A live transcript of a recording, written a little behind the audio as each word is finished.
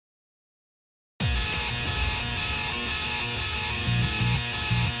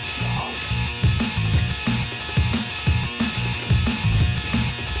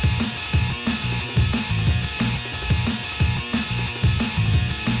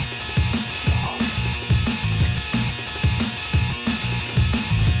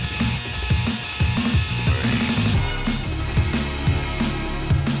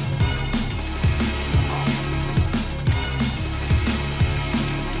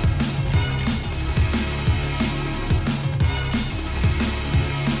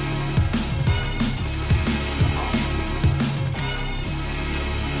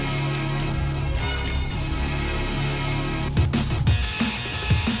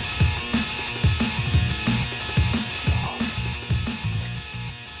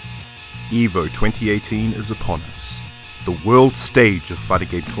EVO 2018 is upon us, the world stage of fighting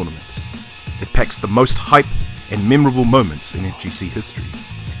game tournaments. It packs the most hype and memorable moments in FGC history.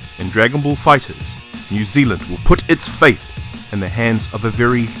 In Dragon Ball FighterZ, New Zealand will put its faith in the hands of a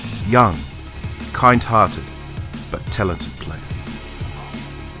very young, kind-hearted, but talented player.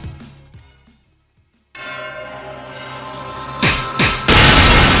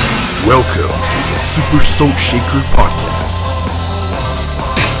 Welcome to the Super Soul Shaker Podcast.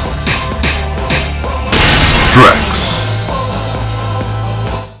 Drax.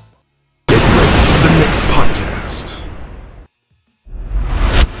 Get ready for the next podcast.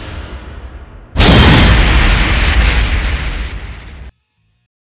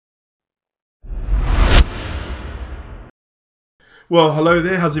 Well, hello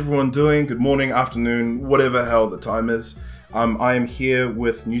there. How's everyone doing? Good morning, afternoon, whatever hell the time is. I am here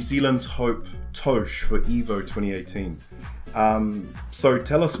with New Zealand's hope, Tosh, for EVO 2018. So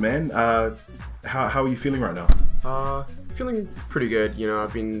tell us, man, how are you feeling right now? Feeling pretty good. You know,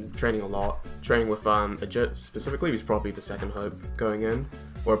 I've been training a lot. Training with Ajit specifically was probably the second hope going in,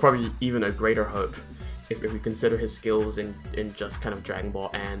 or probably even a greater hope if we consider his skills in just kind of Dragon Ball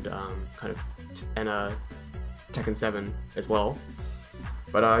and Tekken 7 as well.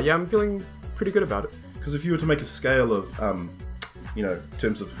 But yeah, I'm feeling pretty good about it. Because if you were to make a scale of, in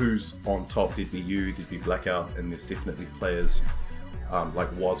terms of who's on top, there'd be you, there'd be Blackout, and there's definitely players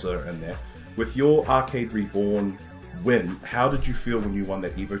like Wazza and that. With your Arcade Reborn win, how did you feel when you won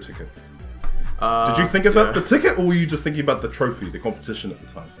that EVO ticket? Did you think about the ticket, or were you just thinking about the trophy, the competition at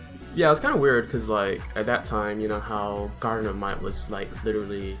the time? Yeah, it was kind of weird because, like, at that time, you know how Garden of Might was, like,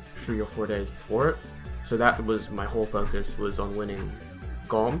 literally 3 or 4 days before it. So that was my whole focus, was on winning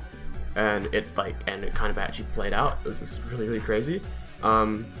GOM. And it kind of actually played out. It was just really, really crazy.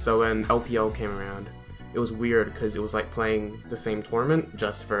 So when LPL came around, it was weird because it was like playing the same tournament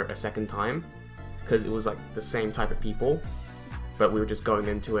just for a second time, because it was like the same type of people, but we were just going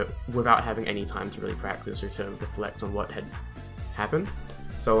into it without having any time to really practice or to reflect on what had happened.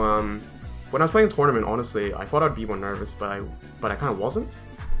 So when I was playing the tournament, honestly, I thought I'd be more nervous, but I kind of wasn't.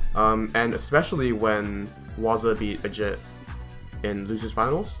 And especially when Wazza beat Ajit in losers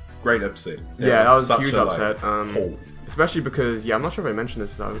finals. Great upset. Yeah, that was a huge upset. Especially because, I'm not sure if I mentioned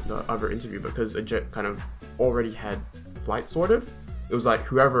this in the other interview, because Ajit kind of already had flights sorted. It was like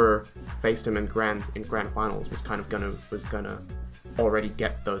whoever faced him in grand finals was gonna already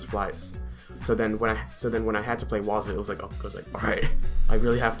get those flights. So then when I had to play Wazza, it was like, all right, I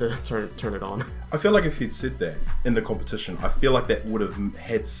really have to turn it on. I feel like if he'd said that in the competition, I feel like that would have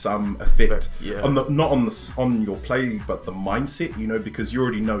had some effect on not on your play, but the mindset, because you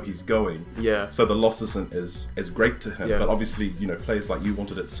already know he's going. Yeah. So the loss isn't as great to him. Yeah. But obviously, players like you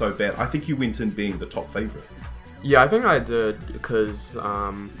wanted it so bad. I think you went in being the top favorite. Yeah, I think I did because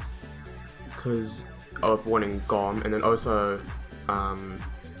of winning GOM, and then also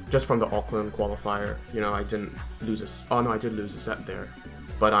just from the Auckland qualifier, I didn't lose I did lose a set there,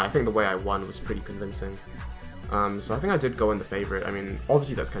 but I think the way I won was pretty convincing. So I think I did go in the favorite. I mean,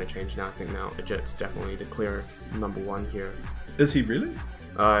 obviously that's kind of changed now. I think now Ajit's definitely the clear number one here. Is he really?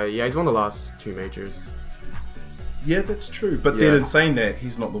 Yeah, he's won the last 2 majors. Yeah, that's true. But then in saying that,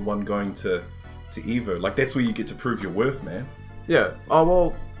 he's not the one going to EVO. Like, that's where you get to prove your worth, man. Yeah. Oh,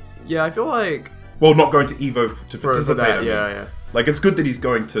 well, yeah, I feel like... Well, not going to EVO to participate. For that, yeah. Like, it's good that he's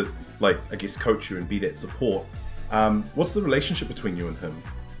going to, coach you and be that support. What's the relationship between you and him?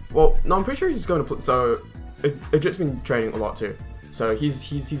 Well, no, I'm pretty sure he's going to play... So, Ajit's been training a lot too. So,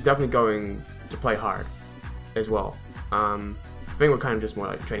 he's definitely going to play hard as well. I think we're kind of just more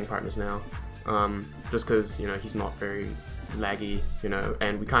like training partners now. Just because, he's not very laggy,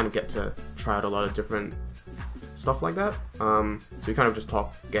 and we kind of get to try out a lot of different stuff like that. So we kind of just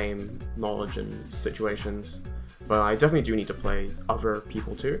talk game knowledge and situations. But I definitely do need to play other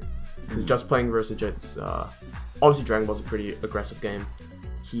people too, because just playing versus Ajit's, obviously Dragon Ball's a pretty aggressive game.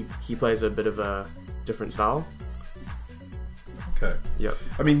 He plays a bit of a different style. Okay. Yep.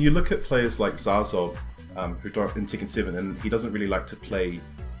 I mean, you look at players like Zazov, who don't in Tekken 7, and he doesn't really like to play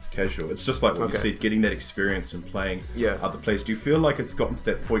casual. It's just like what you said, getting that experience and playing other players. Do you feel like it's gotten to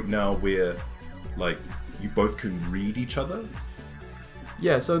that point now where, you both can read each other?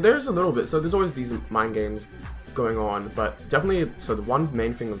 Yeah, so there's a little bit. So there's always these mind games going on, but definitely, so the one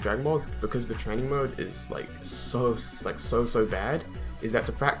main thing of Dragon Ball is because the training mode is so bad, is that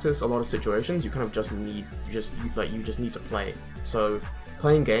to practice a lot of situations, you kind of just need to play. So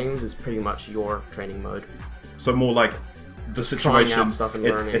playing games is pretty much your training mode. So more like the situation, stuff and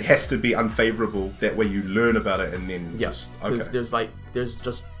learning. It has to be unfavorable. That way you learn about it and then because there's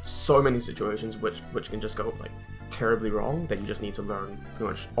just so many situations which can just go terribly wrong that you just need to learn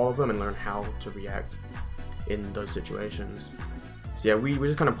pretty much all of them and learn how to react in those situations. So yeah, we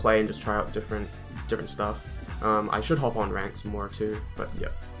just kind of play and just try out different stuff. I should hop on ranks more too, but yeah.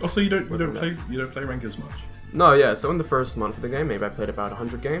 Oh, so you don't play rank as much? No, yeah. So in the first month of the game, maybe I played about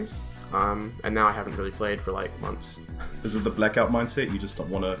 100 games, and now I haven't really played for like months. Is it the blackout mindset? You just don't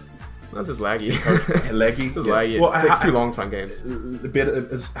want to. That's just laggy. Laggy. It's laggy. Well, it takes too long to find games.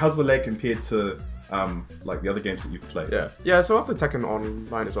 How's the lag compared to like the other games that you've played? Yeah. So after Tekken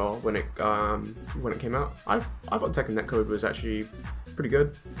Online as well, when it came out, I thought Tekken Netcode was actually pretty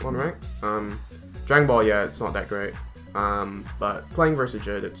good on ranked. Dragon Ball, yeah, it's not that great. But playing versus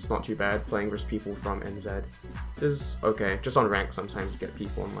Jid, it's not too bad. Playing versus people from NZ is okay. Just on rank, sometimes you get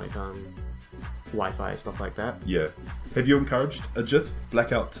people on like Wi-Fi, stuff like that. Yeah. Have you encouraged Ajith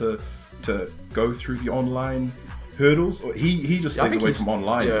Blackout to go through the online hurdles, or he just stays away from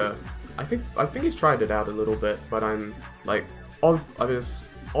online? Yeah, I think he's tried it out a little bit, but I'm like,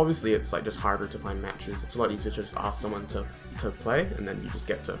 obviously it's like just harder to find matches. It's a lot easier to just ask someone to play, and then you just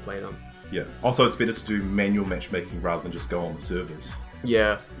get to play them. Yeah. Also, it's better to do manual matchmaking rather than just go on the servers.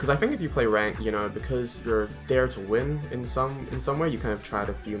 Yeah, because I think if you play rank, you know, because you're there to win in some way, you kind of tried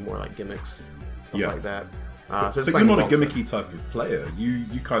a few more like gimmicks, stuff like that. But you're not a gimmicky type of player. You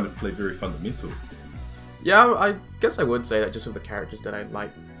kind of play very fundamental. Yeah, I guess I would say that just with the characters that I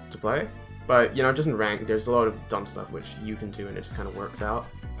like to play. But, you know, just in rank, there's a lot of dumb stuff which you can do and it just kind of works out.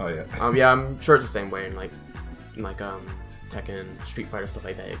 Oh, yeah. Yeah, I'm sure it's the same way in like Tekken, Street Fighter, stuff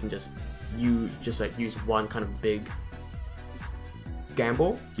like that. You can just use one kind of big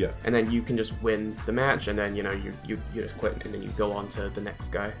gamble. Yeah. And then you can just win the match, and then, you know, you just quit, and then you go on to the next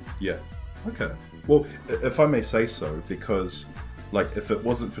guy. Yeah. Okay. Well, if I may say so, because like if it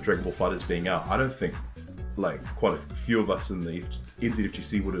wasn't for Dragon Ball FighterZ being out, I don't think like quite a few of us in the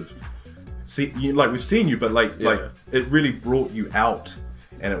NZFGC would have seen you. Like we've seen you, but like it really brought you out,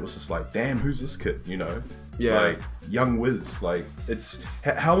 and it was just like, damn, who's this kid? You know? Yeah. Like young Wiz. Like it's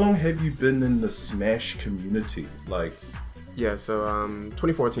how long have you been in the Smash community? Like. Yeah. So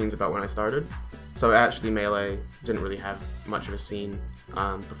 2014 is about when I started. So actually, Melee didn't really have much of a scene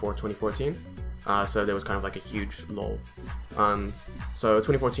before 2014. So there was kind of like a huge lull. So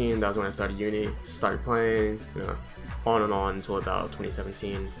 2014, that was when I started uni, started playing, you know, on and on until about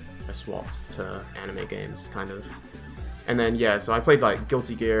 2017. I swapped to anime games, kind of. And then, yeah, so I played like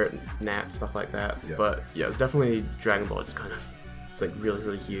Guilty Gear, Nat, stuff like that. Yeah. But yeah, it was definitely Dragon Ball, just kind of, it's like really,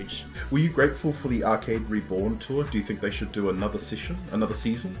 really huge. Were you grateful for the Arcade Reborn tour? Do you think they should do another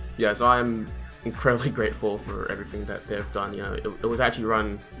season? Yeah, so I'm incredibly grateful for everything that they've done. You know, it was actually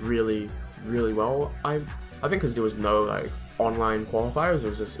run really, really well. I think because there was no like online qualifiers.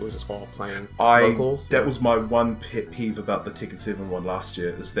 It was just all playing locals. That was my one pet peeve about the Tekken 7 one last year,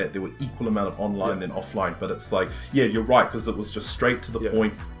 is that there were equal amount of online than offline. But it's like, yeah, you're right, because it was just straight to the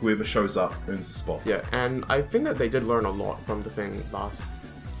point. Whoever shows up earns a spot. Yeah, and I think that they did learn a lot from the thing last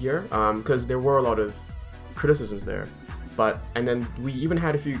year, because there were a lot of criticisms there. And then we even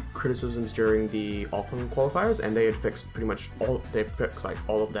had a few criticisms during the Auckland qualifiers, and they had fixed pretty much all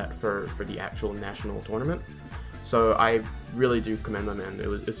of that for the actual national tournament. So I really do commend them, and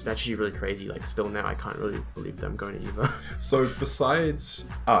it's actually really crazy. Like still now, I can't really believe them going to EVA. So besides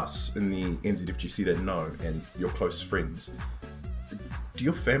us in the NZFGC that know, and your close friends, do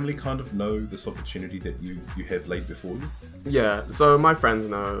your family kind of know this opportunity that you have laid before you? Yeah, so my friends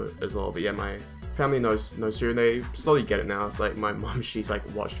know as well, but yeah, my family knows too. They slowly get it now. It's like my mom, she's like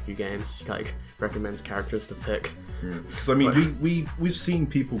watched a few games. She like recommends characters to pick. Because I mean, we've seen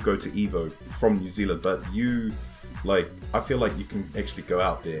people go to Evo from New Zealand, but you, like, I feel like you can actually go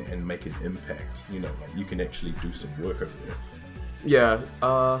out there and make an impact. You know, like you can actually do some work over there. Yeah.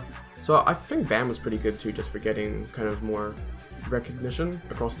 So I think BAM was pretty good too, just for getting kind of more recognition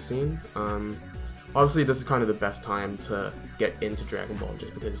across the scene. Obviously, this is kind of the best time to get into Dragon Ball,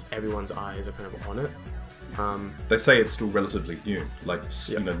 just because everyone's eyes are kind of on it. They say it's still relatively new, like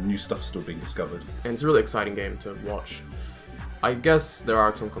you know, new stuff's still being discovered. And it's a really exciting game to watch. I guess there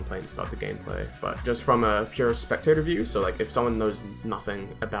are some complaints about the gameplay, but just from a pure spectator view, so like if someone knows nothing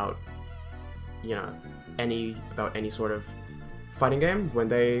about, you know, any sort of fighting game, when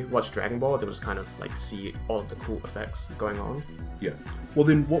they watch Dragon Ball, they'll just kind of like see all of the cool effects going on. Yeah. Well,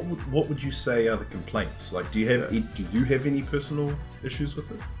 then, what would you say are the complaints? Like, do you have any personal issues with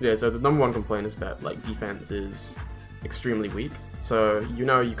it? Yeah. So the number one complaint is that like defense is extremely weak. So you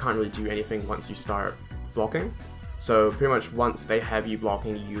know you can't really do anything once you start blocking. So pretty much once they have you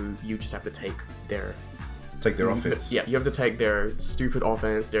blocking, you just have to take their offense. Yeah, you have to take their stupid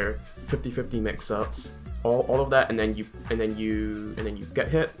offense, their 50-50 mix-ups, all of that, and then you get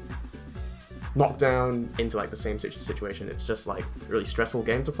hit. knockdown into like the same situation. It's just like a really stressful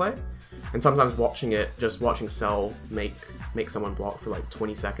game to play, and sometimes watching Cell make someone block for like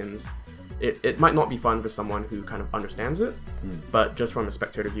 20 seconds. It might not be fun for someone who kind of understands it, but just from a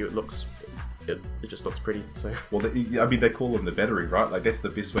spectator view, it just looks pretty. So well, I mean, they call him the battery, right? Like that's the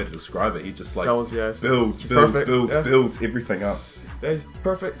best way to describe it. He just like Cells, yeah, builds everything up. Yeah, he's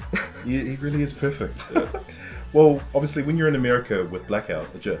perfect. Yeah, he really is perfect. Yeah. Well, obviously, when you're in America with Blackout,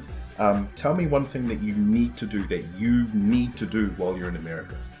 Jeff, tell me one thing that you need to do while you're in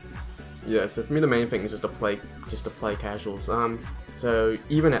America. Yeah, so for me the main thing is just to play casuals. So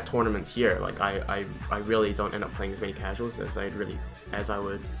even at tournaments here, like I really don't end up playing as many casuals as I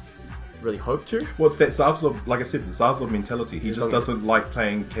would really hope to. Well, it's that Zaslav, like I said, the Zaslav mentality. He just doesn't like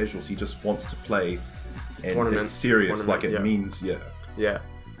playing casuals. He just wants to play, and it's serious, like it means, Yeah.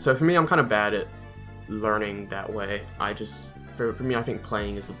 So for me, I'm kind of bad at learning that way. For me, I think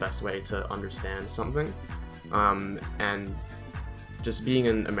playing is the best way to understand something, and just being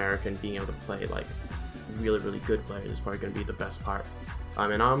an American, being able to play like really, really good players is probably going to be the best part.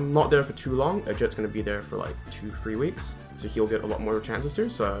 And I'm not there for too long. Jet's going to be there for like 2-3 weeks, so he'll get a lot more chances to.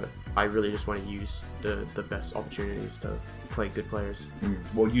 So I really just want to use the best opportunities to play good players.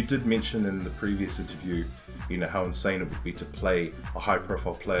 Well, you did mention in the previous interview, how insane it would be to play a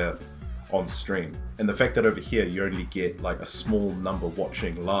high-profile player on stream, and the fact that over here you only get like a small number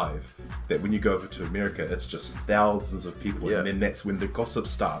watching live, that when you go over to America it's just thousands of people, and then that's when the gossip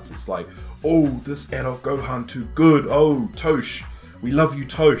starts. It's like, oh, this adult Gohan too good, oh, Tosh, we love you,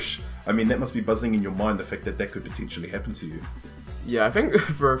 Tosh. I mean, that must be buzzing in your mind, the fact that could potentially happen to you. Yeah, I think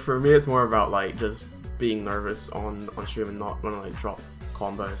for me it's more about like just being nervous on stream and not want to like drop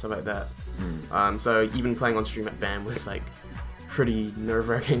combo and stuff like that. So even playing on stream at BAM was like pretty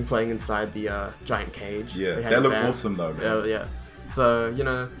nerve-wracking, playing inside the giant cage. Yeah, that looked awesome though, man. Yeah. So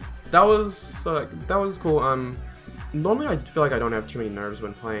that was cool. Normally I feel like I don't have too many nerves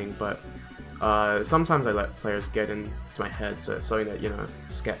when playing, but sometimes I let players get into my head, so it's something that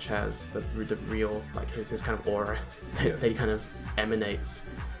Sketch has the real, like his kind of aura that he kind of emanates.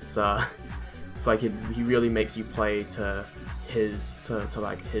 So it's like he really makes you play to his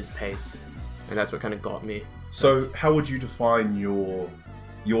pace, and that's what kind of got me. So how would you define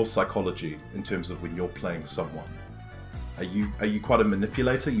your psychology in terms of when you're playing someone? Are you quite a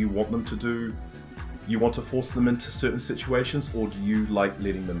manipulator? You want to force them into certain situations, or do you like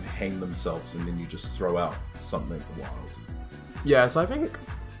letting them hang themselves and then you just throw out something wild? Yeah, so I think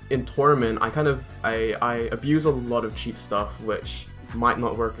in tournament I abuse a lot of cheap stuff which might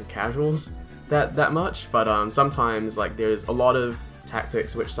not work in casuals that much, but sometimes like there's a lot of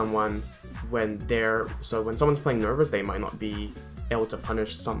tactics which when someone's playing nervous, they might not be able to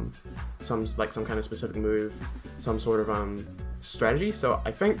punish some kind of specific move, some sort of strategy. So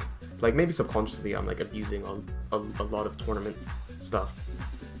I think like maybe subconsciously I'm like abusing a lot of tournament stuff.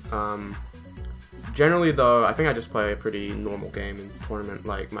 Generally though, I think I just play a pretty normal game in tournament.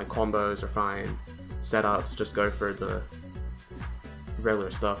 Like my combos are fine, setups just go for the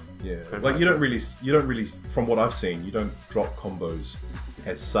regular stuff. Yeah, like you don't really, from what I've seen, you don't drop combos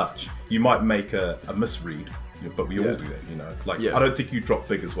as such. You might make a misread, but we all do that, I don't think you drop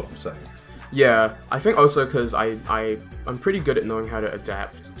big is what I'm saying. Yeah, I think also because I'm pretty good at knowing how to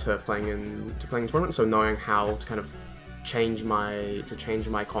adapt to playing in tournaments, so knowing how to kind of change my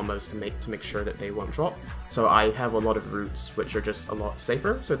combos to make sure that they won't drop. So I have a lot of routes which are just a lot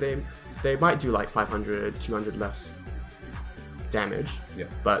safer, so they might do like 500, 200 less damage. Yeah.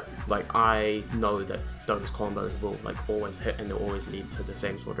 But like I know that those combos will like always hit and they'll always lead to the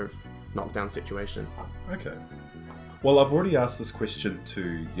same sort of knockdown situation. Okay. Well, I've already asked this question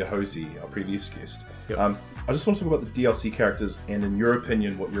to Yahosi, our previous guest. Yep. I just want to talk about the DLC characters and, in your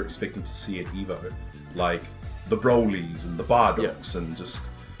opinion, what you're expecting to see at EVO, like the Brolys and the Bardoks, and just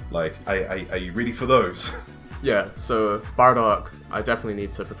like, are you ready for those? Yeah. So Bardock, I definitely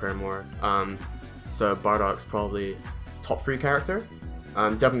need to prepare more. So Bardock's probably top 3 character.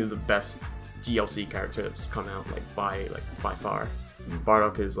 Definitely the best DLC character that's come out by far.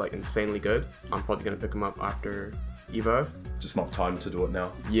 Bardock is like insanely good. I'm probably gonna pick him up after EVO. Just not time to do it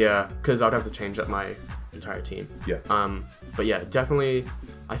now. Yeah, because I'd have to change up my entire team. Yeah. But yeah, definitely.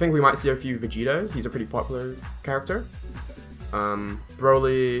 I think we might see a few Vegetos. He's a pretty popular character.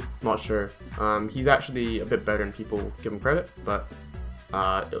 Broly, not sure. He's actually a bit better than people give him credit, but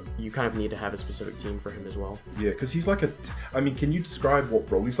you kind of need to have a specific team for him as well. Yeah, because he's like can you describe what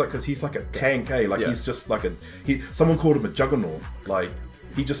Broly's like? Because he's like a tank, he's just like someone called him a juggernaut. Like,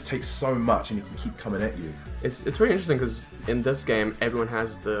 he just takes so much and he can keep coming at you. It's very interesting because in this game, everyone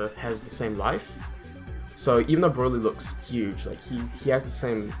has the same life. So even though Broly looks huge, like he has the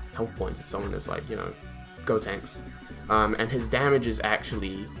same health points as someone that's like, you know, Gotenks. And his damage is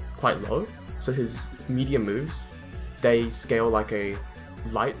actually quite low. So his medium moves, they scale like a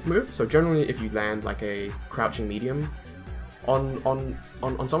light move. So generally if you land like a crouching medium on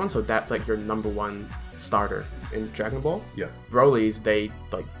someone, so that's like your number one starter in Dragon Ball. Yeah. Broly's, they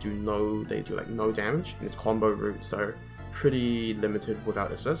do like no damage, and it's combo route, so pretty limited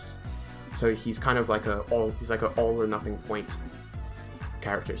without assists. So he's kind of like he's like an all or nothing point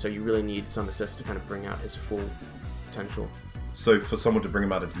character. So you really need some assists to kind of bring out his full potential. So for someone to bring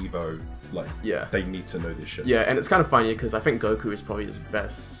him out of Evo, like, Yeah. they need to know this shit. Yeah, and it's kind of funny because I think Goku is probably his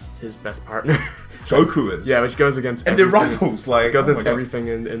best partner. Goku is. Yeah, which goes against And they're everything. rivals, like, It goes oh my into God. everything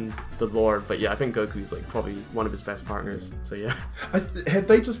in the lore, but yeah, I think Goku's like probably one of his best partners. So yeah, Have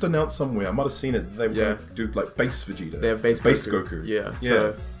they just announced somewhere? I might have seen it. They were Yeah. going to do like base Vegeta. they have base Goku. Yeah, Yeah.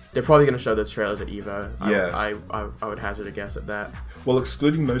 so they're probably gonna show those trailers at Evo. Yeah. I would hazard a guess at that. Well,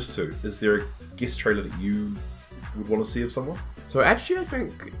 excluding those two, is there a guest trailer that you would want to see of someone? So actually, I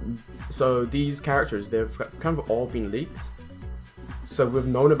think so. These characters, they've kind of all been leaked. So we've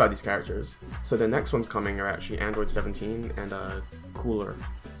known about these characters. So the next ones coming are actually Android 17 and Cooler.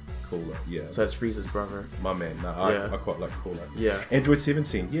 Cooler, yeah. So that's Frieza's brother. My man, no, Yeah. I quite like Cooler. Yeah. Android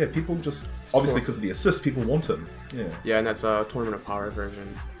 17, yeah, people just, obviously because of the assist, people want him. Yeah. Yeah, and that's a Tournament of Power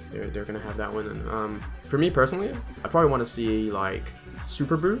version. They're gonna have that one. And for me personally, I probably want to see like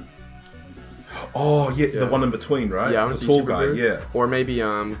Super Boo. Oh, yeah, Yeah. the one in between, right? Yeah, I want the to see tall Super guy, Boo. yeah. Or maybe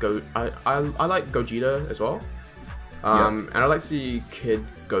I like Gogeta as well. And I like to see Kid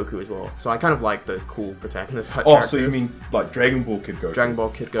Goku as well. So I kind of like the cool protagonist type Oh, characters. so you mean like Dragon Ball Kid Goku? Dragon Ball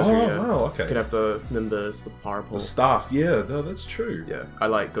Kid Goku? Oh, Yeah. wow, okay. Could have the Nimbus, the Power Pole. The staff, yeah, no, that's true. Yeah, I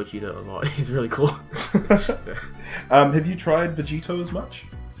like Gogeta a lot. He's really cool. Have you tried Vegito as much?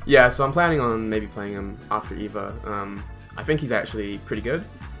 Yeah, so I'm planning on maybe playing him after Eva. I think he's actually pretty good.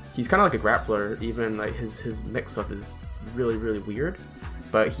 He's kind of like a grappler. Even like his mix-up is really weird,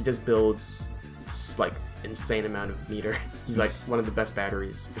 but he just builds like insane amount of meter. He's like one of the best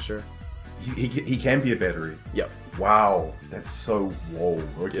batteries for sure. He can be a battery. Yep. Wow, that's so whoa.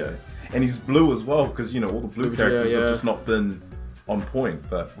 Okay. Yeah. And he's blue as well because all the blue Vegeta, characters have yeah. just not been on point.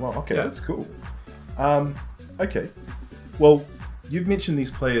 But well, okay, Yeah. that's cool. Okay. Well, you've mentioned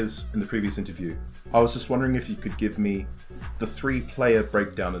these players in the previous interview. I was just wondering if you could give me the 3-player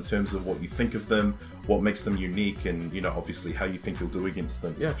breakdown in terms of what you think of them, what makes them unique, and obviously how you think you'll do against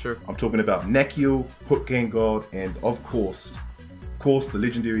them. Yeah, sure. I'm talking about Nakio, Hook Gang God, and of course, the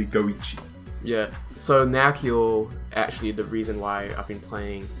legendary Goichi. Yeah. So Nakio, actually, the reason why I've been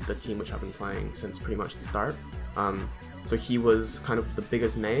playing the team which I've been playing since pretty much the start. So he was kind of the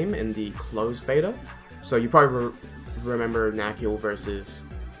biggest name in the closed beta. So you probably remember Nakio versus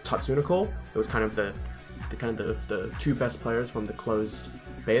Tatsunoko. It was kind of the two best players from the closed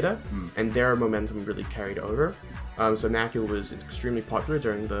beta, and their momentum really carried over. So Nakio was extremely popular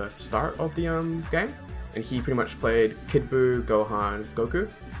during the start of the game, and he pretty much played Kid Buu, Gohan, Goku,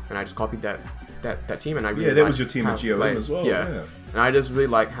 and I just copied that team, and I really that liked was your team how at he GOM plays. as well. Yeah. Yeah. And I just really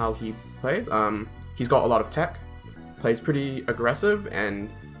like how he plays. He's got a lot of tech, plays pretty aggressive, and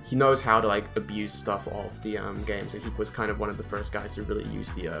he knows how to like abuse stuff off the game. So he was kind of one of the first guys to really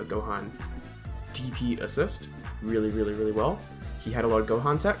use the Gohan DP assist really well. He had a lot of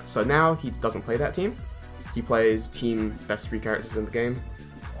Gohan tech, so now he doesn't play that team. He plays team best 3 characters in the game.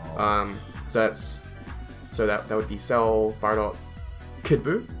 So that would be Cell, Bardock, Kid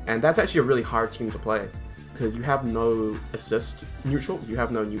Buu, and that's actually a really hard team to play because you have no assist neutral. You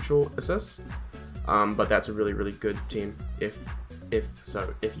have no neutral assists, but that's a really good team if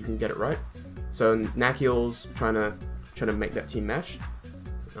you can get it right. So Nakio's trying to make that team mesh.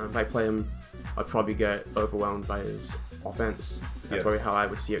 If I play him, I'd probably get overwhelmed by his offense. That's probably how I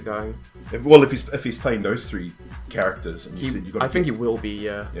would see it going. If he's playing those 3 characters, and you said you got. I think he will be.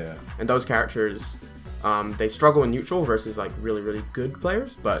 Yeah. Yeah. And those characters, they struggle in neutral versus like really good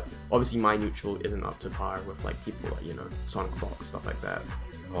players. But obviously, my neutral isn't up to par with like people like Sonic Fox, stuff like that.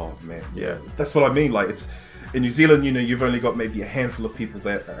 Oh man, Yeah. That's what I mean. Like it's in New Zealand, you've only got maybe a handful of people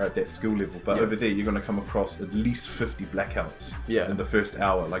that are at that skill level, but Yeah. over there you're going to come across at least 50 blackouts Yeah. in the first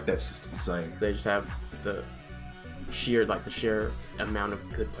hour. Like that's just insane. They just have the sheer amount of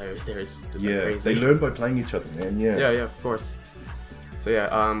good players there is just like Yeah, crazy. they learn by playing each other, man. Yeah. Yeah, of course. So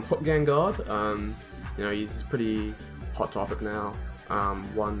yeah, Hook Gang God, he's pretty hot topic now.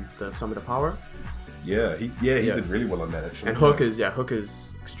 Won the Summit of Power. Yeah, he did really well on that actually. And Hook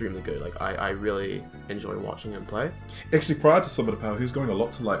is extremely good. Like I really enjoy watching him play. Actually, prior to Summit of Power, he was going a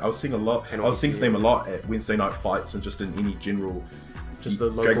lot to I was seeing his name a lot at Wednesday night fights and just in any general Just the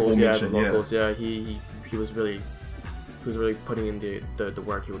Dragon Ball locals, mention, the locals, yeah. He he was really putting in the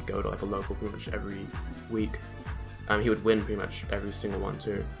work. He would go to like a local pretty much every week. He would win pretty much every single one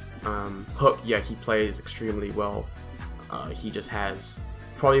too. Hook, yeah, he plays extremely well. He just has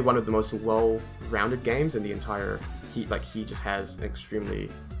probably one of the most well-rounded games in the entire. He just has an extremely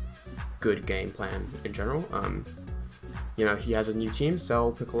good game plan in general. He has a new team,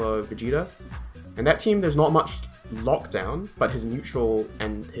 Cell, Piccolo, Vegeta, and that team there's not much lockdown, but his neutral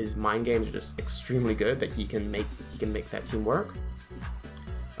and his mind games are just extremely good that he can make that team work.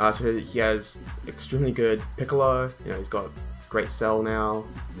 So he has extremely good Piccolo. He's got great Cell now,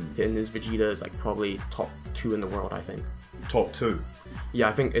 and his Vegeta is like probably top 2 in the world, I think. Top 2. Yeah,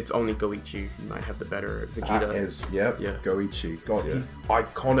 I think it's only Goichi who might have the better Vegeta. Goichi. God, Yeah.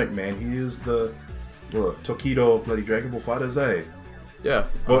 iconic, man. He is the Tokido of bloody Dragon Ball Fighters, eh? Yeah.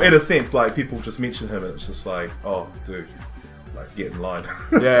 Well, in a sense, like, people just mention him and it's just like, oh, dude, like, get in line.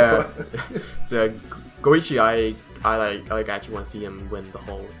 Yeah. So Goichi, I actually want to see him win the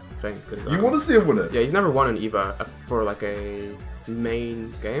whole thing. You want to see him win it? Yeah, he's never won an EVA for like a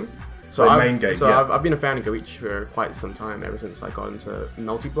main game. I've been a fan of Goichi for quite some time, ever since I got into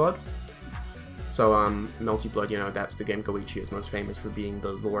Melty Blood. So Melty Blood, that's the game Goichi is most famous for being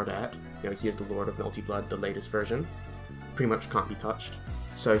the lord at. He is the lord of Melty Blood, the latest version. Pretty much can't be touched.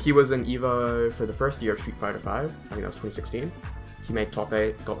 So he was in EVA for the first year of Street Fighter V. I think that was 2016. He made top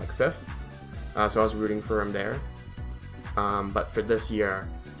 8, got like 5th. So I was rooting for him there. But for this year,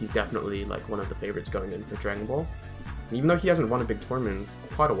 he's definitely like one of the favorites going in for Dragon Ball. And even though he hasn't won a big tournament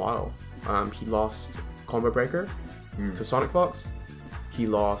in quite a while, he lost Combo Breaker to Sonic Fox. He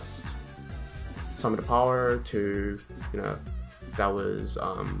lost Summon the Power to, that was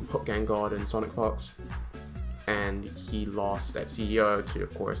Hook Gang God and Sonic Fox. And he lost at CEO to,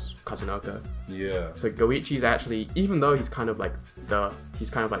 of course, Kazunoko. Yeah. So Goichi's actually, even though he's kind of like the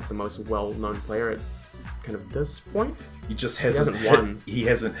most well-known player at kind of this point, he just hasn't won. He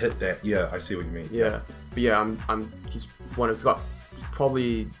hasn't hit that. Yeah, I see what you mean. Yeah, but yeah, he's got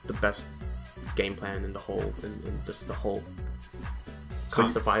probably the best game plan in the whole, in just the whole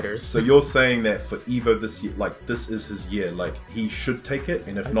cast of fighters. So you're saying that for Evo this year, like, this is his year, like, he should take it,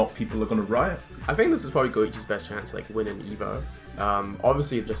 and if not, people are gonna riot? I think this is probably Goichi's best chance, like, winning Evo.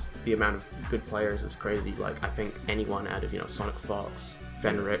 Obviously, just the amount of good players is crazy. Like, I think anyone out of, Sonic Fox,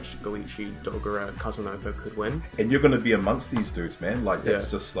 Fenrich, Goichi, Dogura, Kazunoko could win. And you're gonna be amongst these dudes, man. Like, that's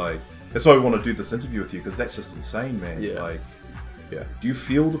just like, that's why I want to do this interview with you, because that's just insane, man. Yeah. Like, yeah. Do you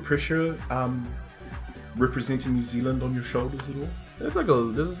feel the pressure representing New Zealand on your shoulders at all? There's like a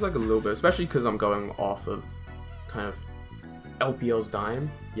little bit, especially because I'm going off of kind of LPL's dime.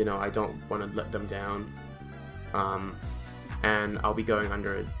 I don't want to let them down. And I'll be going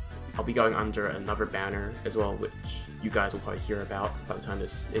under another banner as well, which you guys will probably hear about by the time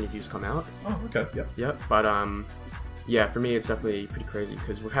this interview's come out. Oh, okay, yeah. Yeah, but yeah, for me it's definitely pretty crazy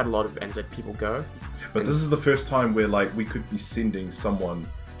because we've had a lot of NZ people go. But this is the first time where, like, we could be sending someone,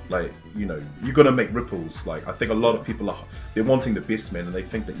 like, you're gonna make ripples. Like, I think a lot of people they're wanting the best, man, and they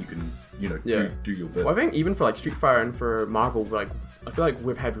think that you can, do your bit. Well, I think even for like Street Fighter and for Marvel, like, I feel like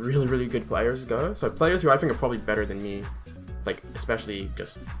we've had really, really good players go. So players who I think are probably better than me, like, especially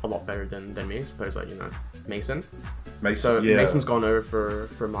just a lot better than me. Suppose, like, Mason. So yeah. Mason's gone over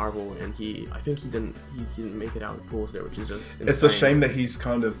for Marvel, and I think he didn't make it out of the pools there, which is just insane. It's a shame that he's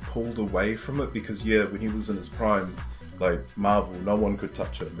kind of pulled away from it, because when he was in his prime, like, Marvel, no one could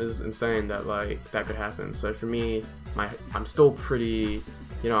touch him. It's insane that, like, that could happen. So for me, I'm still pretty,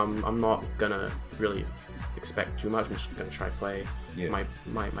 I'm not gonna really expect too much. I'm just gonna try to play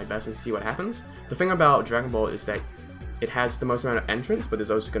my best and see what happens. The thing about Dragon Ball is that it has the most amount of entrants, but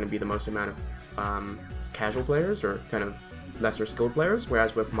there's also going to be the most amount of casual players or kind of lesser skilled players.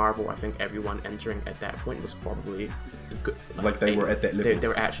 Whereas with Marvel, I think everyone entering at that point was probably good. Like they were at that level. They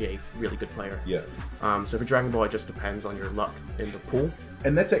were actually a really good player. Yeah. So for Dragon Ball, it just depends on your luck in the pool.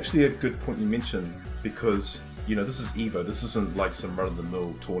 And that's actually a good point you mentioned, because this is EVO. This isn't like some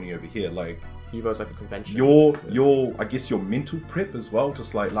run-of-the-mill tourney over here. Like, EVO's like a convention. Your I guess your mental prep as well,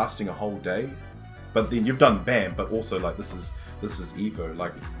 just like lasting a whole day. But then you've done BAM, but also, like, this is EVO.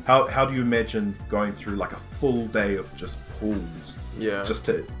 Like, how do you imagine going through like a full day of just pools? Yeah. Just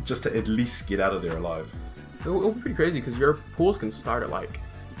to at least get out of there alive. It'll be pretty crazy because your pools can start at like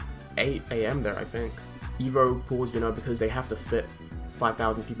 8 a.m. there, I think. EVO pools, because they have to fit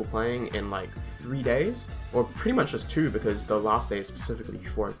 5,000 people playing in like 3 days, or pretty much just 2, because the last day is specifically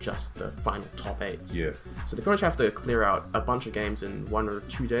for just the final top 8s. Yeah. So they pretty much have to clear out a bunch of games in 1 or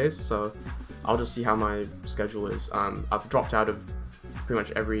 2 days. So I'll just see how my schedule is. I've dropped out of pretty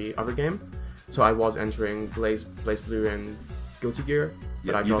much every other game. So I was entering Blaze Blue and Guilty Gear,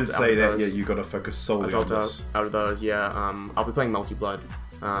 Yeah, I you dropped did out say of that. those. Yeah, you got to focus I solely on dropped this. out of those. Yeah, I'll be playing Multi-Blood.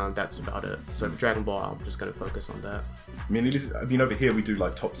 That's about it. So for Dragon Ball, I'm just gonna focus on that. I mean, over here we do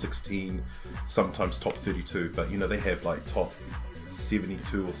like top 16, sometimes top 32, but you know they have like top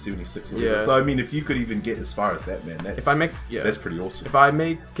 72 or 76 or whatever. Yeah. So I mean, if you could even get as far as that, man, that's that's pretty awesome. If I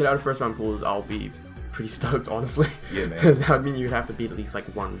make it out of first round pools, I'll be pretty stoked, honestly. Yeah, man. Because that would mean you'd have to beat at least like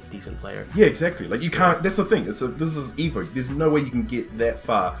one decent player. Yeah, exactly. Like you can't. That's the thing. This is Evo. There's no way you can get that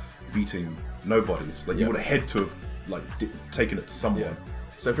far beating nobodies. Like you would have had to have like taken it to someone. Yeah.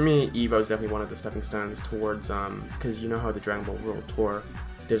 So for me, Evo is definitely one of the stepping stones towards because you know how the Dragon Ball World Tour,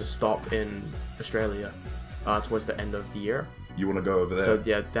 there's a stop in Australia towards the end of the year. You want to go over there. So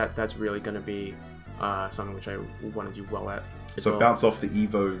yeah, that's really going to be something which I want to do well at. So bounce off the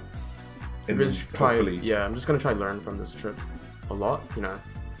Evo, and really then try, hopefully. yeah, I'm just going to try learn from this trip a lot, you know.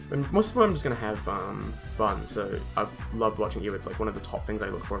 And most of it I'm just going to have fun. So I've loved watching Evo. It's like one of the top things I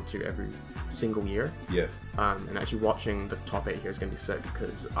look forward to every single year. Yeah. And actually watching the top 8 here is going to be sick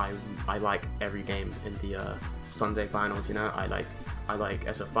because I like every game in the Sunday finals, you know. I like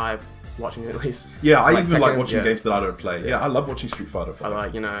SF5, watching it at least. Yeah, I like even like Tekken, watching yeah. games that I don't play. Yeah, I love watching Street Fighter 5.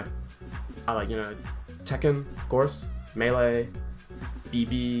 I like Tekken, of course, Melee,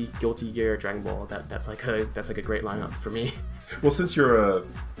 BB, Guilty Gear, Dragon Ball. That's like a great lineup for me. Well, since you're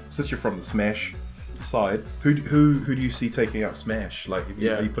from the Smash side, who do you see taking out Smash? Like,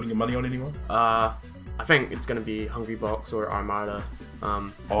 are you putting your money on anyone? I think it's gonna be Hungry Box or Armada.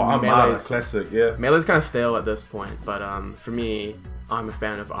 Armada, classic, yeah. Melee's kind of stale at this point, but for me, I'm a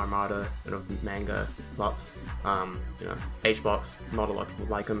fan of Armada and of Manga Plop. You know, H-Box. Not a lot of people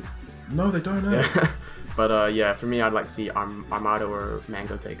like him. No, they don't know. Yeah. But yeah, for me, I'd like to see Armada or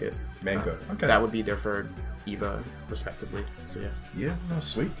Mango take it. Mango, okay. That would be their third EVA, respectively. So yeah. Yeah, no,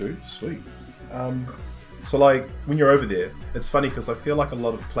 sweet, dude, sweet. So like when you're over there, it's funny because I feel like a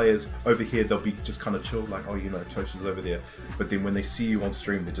lot of players over here, they'll be just kind of chilled, like, oh, you know, Toshi's over there. But then when they see you on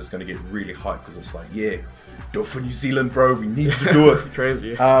stream, they're just going to get really hyped because it's like, yeah, do it for New Zealand, bro. We need you to do it.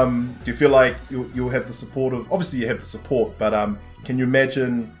 Crazy. Do you feel like you'll have the support of? Obviously, you have the support, but can you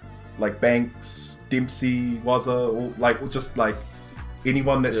imagine like Banks, Dempsey, Waza, or like just like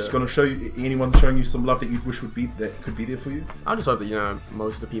anyone that's going to show you, anyone showing you some love that you wish could be there for you? I just hope that, you know,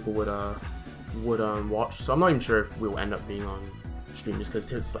 most of the people would watch. So I'm not even sure if we'll end up being on stream just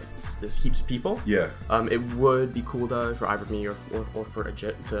because there's heaps of people. Yeah. It would be cool though for either me or for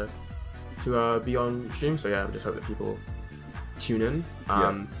Ajit to be on stream. So yeah, I just hope that people tune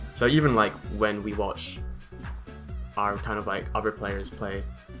in. So even like when we watch our kind of like other players play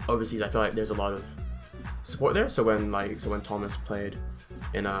overseas, I feel like there's a lot of support there. So when Thomas played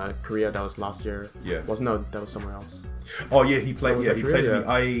in Korea, that was last year. Yeah. That was somewhere else. Oh yeah, he played. Yeah, he played in the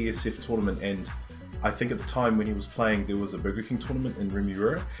Yeah. IASF tournament, and I think at the time when he was playing, there was a Burger King tournament in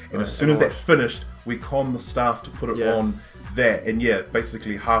Remuera, and as soon as that finished, we conned the staff to put it on that, and yeah,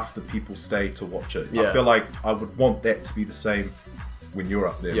 basically half the people stayed to watch it. I feel like I would want that to be the same when you're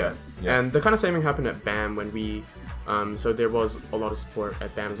up there. Yeah. Yeah. And the kind of same thing happened at BAM when we. So there was a lot of support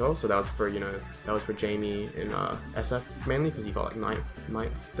at BAM as well. So that was for Jamie in SF mainly because he got like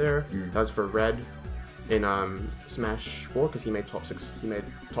ninth there. That was for Red in Smash 4 because he made top 6. He made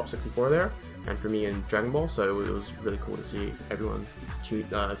top 64 there, and for me in Dragon Ball. So it was really cool to see everyone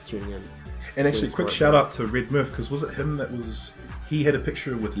tuning in. And actually, quick shout out to Red Murph because was it him that was? He had a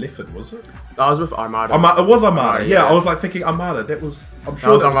picture with Leffen, was it? I was with Armada. It was Armada. Yeah, yeah. I was like thinking Armada. That was. I'm That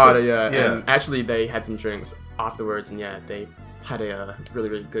sure was that Armada, was yeah. Yeah. And actually, they had some drinks afterwards, and yeah, they had a really,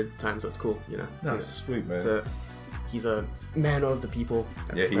 really good time. So it's cool, you know. No, So, sweet man. so he's a man of the people.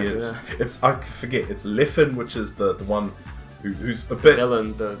 Yeah, he is. Yeah. It's I forget. It's Leffen, which is the one who's a bit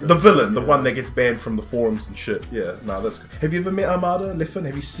Villain, the villain, the one that gets banned from the forums and shit. Yeah, no, that's good. Have you ever met Armada, Leffen?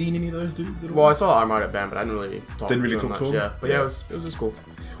 Have you seen any of those dudes? At all? Well, I saw Armada at BAM, but I didn't really talk Didn't really to him talk much. to him? Yeah, but yeah, it was just cool.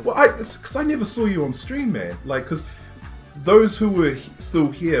 Well, it's because I never saw you on stream, man. Like, because those who were still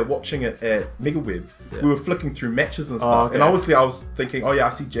here watching it at MegaWeb, we were flicking through matches and stuff. okay. And obviously, I was thinking, oh yeah,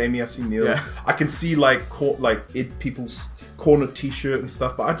 I see Jamie, I see Neil. Yeah. I can see like Ed people's corner T-shirt and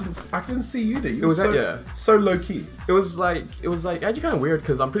stuff, but I didn't see you there. You was were that- so low key. It was like actually kind of weird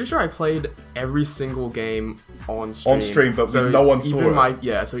because I'm pretty sure I played every single game on stream. On stream, but no one saw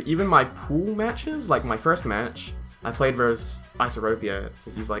it. So even my pool matches, like my first match, I played versus Isoropia. So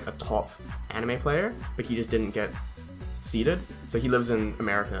he's like a top anime player, but he just didn't get seeded. So he lives in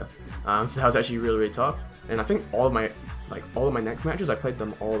America. So that was actually really, really tough. And I think all of my next matches, I played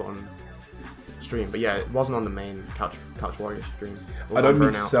them all on stream. But yeah, it wasn't on the main Couch Warrior stream. I don't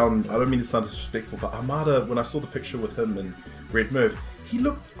mean to sound disrespectful, but Armada, when I saw the picture with him and Red Murph,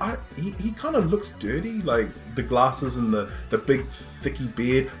 he kind of looks dirty, like the glasses and the big thicky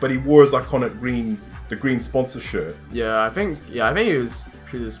beard, but he wore his iconic green sponsor shirt. Yeah, I think he was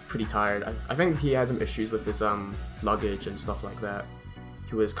pretty tired. I think he had some issues with his luggage and stuff like that.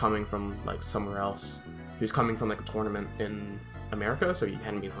 He was coming from like somewhere else. He was coming from like a tournament in America, so he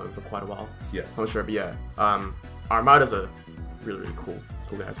hadn't been home for quite a while. Yeah, I'm not sure, but yeah, Armada's a really cool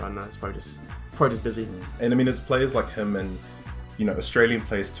guy. So I don't know, it's probably just busy. and I mean it's players like him and Australian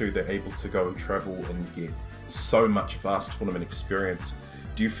players too. They're able to go and travel and get so much vast tournament experience.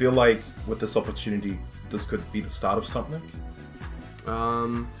 Do you feel like with this opportunity, this could be the start of something?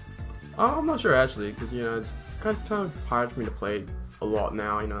 I'm not sure actually, because it's kind of hard for me to play a lot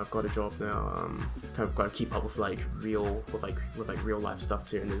now. I've got a job now. Kind of got to keep up with real life stuff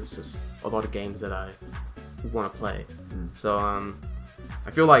too, and there's just a lot of games that I want to play. So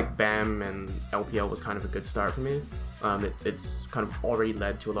I feel like BAM and LPL was kind of a good start for me. It's kind of already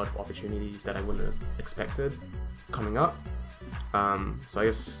led to a lot of opportunities that I wouldn't have expected coming up. So I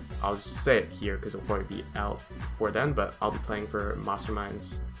guess I'll just say it here because it'll probably be out before then, but I'll be playing for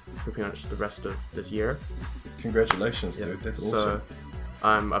Masterminds for pretty much the rest of this year. Congratulations, dude. That's awesome. So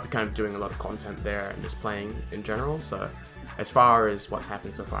I've been kind of doing a lot of content there and just playing in general. So as far as what's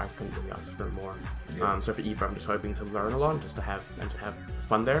happening so far, I couldn't really ask for more. Yeah. So for EVO, I'm just hoping to learn a lot, just to have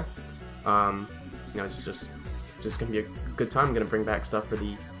fun there. It's just gonna be a good time. I'm gonna bring back stuff for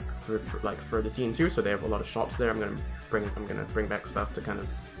the scene too. So they have a lot of shops there. I'm gonna bring back stuff to kind of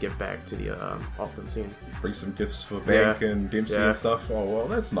give back to the Auckland scene. Bring some gifts for Bank and Dempsey Yeah. and stuff. Oh well,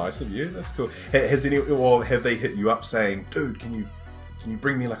 that's nice of you. That's cool. Have they hit you up saying, dude, can you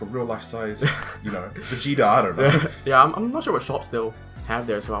bring me like a real life size, Vegeta? I don't know. Yeah, I'm not sure what shops they'll have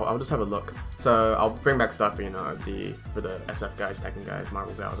there, so I'll just have a look. So I'll bring back stuff for for the SF guys, Tekken guys,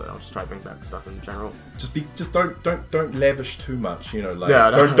 Marvel guys. I'll just try to bring back stuff in general. Just don't lavish too much. Yeah,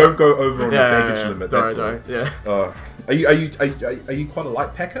 don't go over on your baggage limit. Don't. Yeah. Are you quite a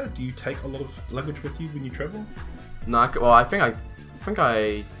light packer? Do you take a lot of luggage with you when you travel? No, I think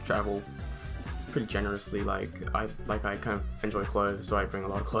I travel pretty generously. Like I kind of enjoy clothes, so I bring a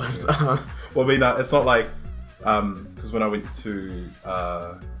lot of clothes. Well, I mean, it's not like because when I went to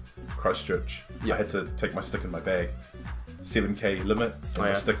Christchurch, I had to take my stick in my bag. 7k limit, and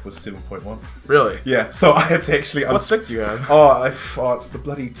my stick was 7.1. Really? Yeah, so I had to actually. What stick do you have? Oh, it's the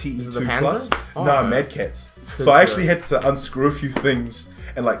bloody TE2 Is it the Plus. Panzer? Oh, no, okay. Mad Cats. So I actually had to unscrew a few things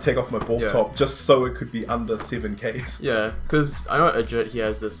and take off my ball Yeah. top just so it could be under 7Ks. Yeah, because I know Ajit, he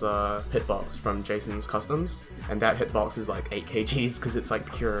has this hitbox from Jason's Customs, and that hitbox is like 8 kgs because it's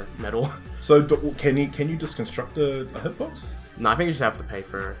like pure metal. So can you deconstruct a hitbox? No, I think you just have to pay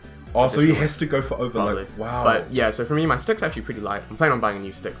for. Oh, so he additional- has to go for over Probably. wow. But yeah, so for me, my stick's actually pretty light. I'm planning on buying a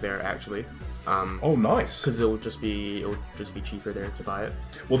new stick there actually. Oh, nice. Because it'll just be cheaper there to buy it.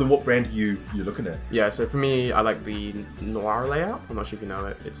 Well, then what brand are you looking at? Yeah, so for me, I like the Noir layout. I'm not sure if you know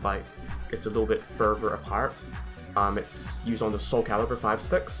it. It's a little bit further apart. It's used on the Soul Calibur 5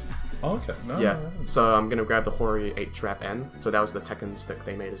 sticks. Oh, okay. No, Yeah, no. so I'm gonna grab the Hori 8 Trap N. So that was the Tekken stick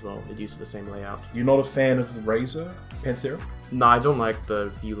they made as well. It uses the same layout. You're not a fan of the Razer Panthera? No, I don't like the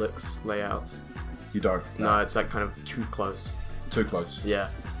Vulix layout. You don't? No, it's like kind of too close. Too close. Yeah,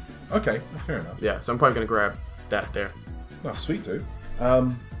 Okay, fair enough. yeah. So I'm probably gonna grab that there. Oh, sweet, dude.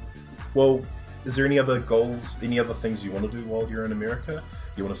 Well, is there any other goals, any other things you want to do while you're in America?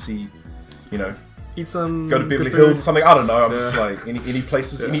 You want to see, Eat some. go to good Beverly food. Hills or something? I don't know. I'm Yeah. just like, any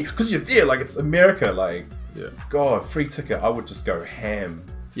places, Yeah. because you're there, it's America, Yeah. God, free ticket. I would just go ham.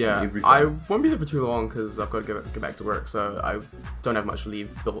 Yeah, Everything. I won't be there for too long because I've got to get back to work, so I don't have much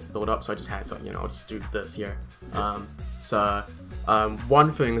leave built up, so I just had to, I'll just do this here.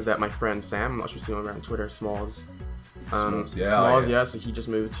 One thing is that my friend Sam, I'm not sure if you see him around Twitter, Smalls. Smalls, yeah, so he just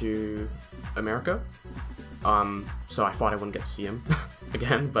moved to America. So I thought I wouldn't get to see him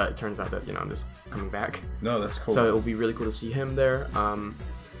again, but it turns out that, I'm just coming back. No, that's cool. So it'll be really cool to see him there.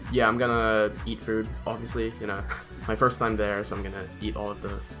 Yeah, I'm gonna eat food, obviously, my first time there, so I'm gonna eat all of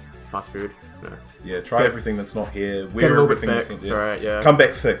the fast food. Yeah, try Get- everything that's not here. Get Wear a little bit everything thick, that's not it's here. alright, yeah. Come back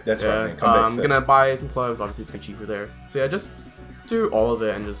thick. That's Yeah, right, man. Come back I'm thick. gonna buy some clothes, obviously it's gonna be cheaper there. So yeah, just do all of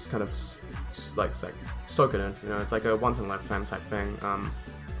it and just kind of soak it in, it's like a once in a lifetime type thing.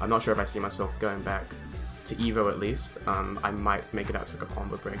 I'm not sure if I see myself going back to EVO at least. I might make it out to a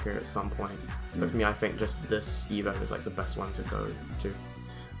combo breaker at some point. But for me, I think just this EVO is the best one to go to.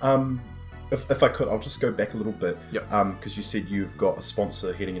 If I could, I'll just go back a little bit. Yep. Because you said you've got a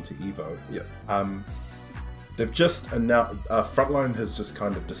sponsor heading into EVO. Yep. They've just announced. Frontline has just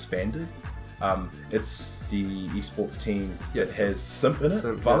kind of disbanded. It's the esports team that has Simp in it.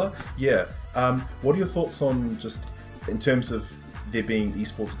 Simp, Vala. Yeah. What are your thoughts on just in terms of there being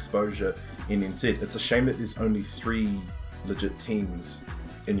esports exposure in NZ. It's a shame that there's only 3 legit teams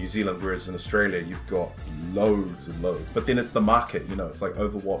in New Zealand, whereas in Australia you've got loads and loads. But then it's the market, you know, it's like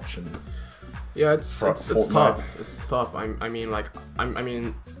Overwatch and Yeah, it's Fortnite. tough. It's tough. I mean,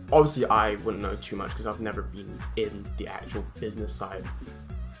 obviously I wouldn't know too much because I've never been in the actual business side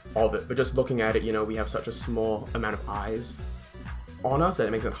of it. But just looking at it, you know, we have such a small amount of eyes on us that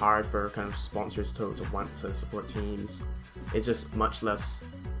it makes it hard for kind of sponsors to want to support teams. It's just much less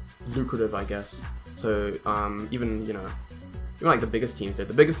lucrative, I guess. So even like the biggest teams there,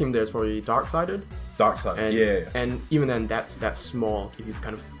 the biggest team there is probably Darksided. Darksided, And, yeah. And even then, that's small if you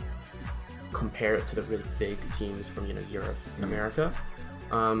kind of compare it to the really big teams from Europe and America.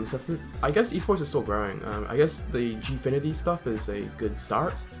 I guess esports is still growing. I guess the Gfinity stuff is a good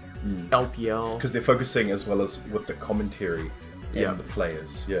start. LPL, Because they're focusing as well as with the commentary and Yeah. the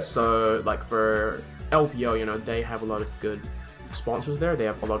players. Yeah. So like for LPL, they have a lot of good sponsors there. They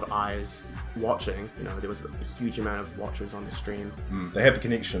have a lot of eyes watching. There was a huge amount of watchers on the stream. They have the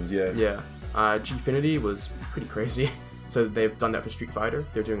connections, yeah. Yeah. Gfinity was pretty crazy. So they've done that for Street Fighter.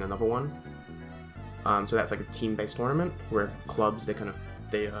 They're doing another one. So that's like a team-based tournament where clubs they pick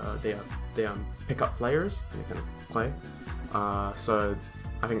up players and they kind of play. So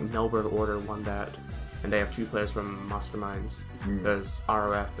I think Melbourne Order won that, and they have 2 players from Masterminds. There's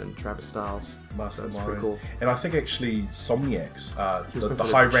ROF and Travis Styles. So that's pretty cool. And I think actually Somniacs, He was the playing for the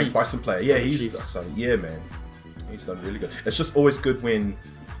high-ranked Chiefs. Bison player, yeah, The he's Chiefs. done, yeah, man, he's done really good. It's just always good when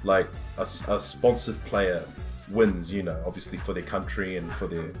like a sponsored player wins, obviously for their country and for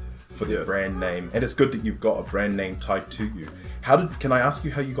their Yeah. brand name, and it's good that you've got a brand name tied to you. Can I ask you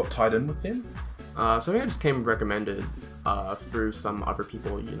how you got tied in with them? So I think I just came recommended through some other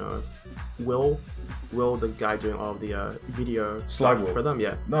people. Will, the guy doing all of the video Sly stuff Will. for them,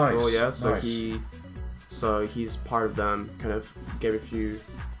 yeah. Nice, So yeah, nice. so he's part of them. Kind of gave a few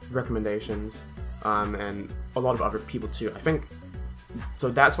recommendations, and a lot of other people too. I think so.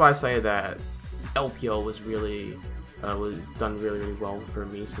 That's why I say that LPL was really was done really, really well for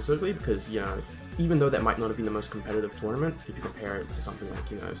me specifically because even though that might not have been the most competitive tournament if you compare it to something like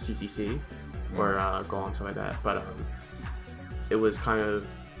CCC or GOM, something like that, but it was kind of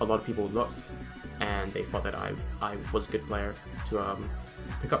a lot of people looked and they thought that I was a good player to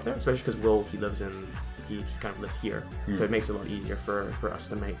pick up there, especially because Will he kind of lives here, so it makes it a lot easier for us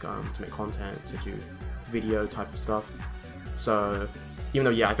to make content, to do video type of stuff. So even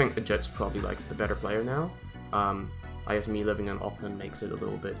though I think Jet's probably like the better player now, I guess me living in Auckland makes it a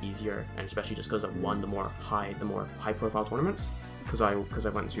little bit easier, and especially just because I won the more high profile tournaments. Because I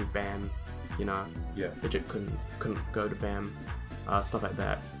went to BAM, Legit couldn't go to BAM, stuff like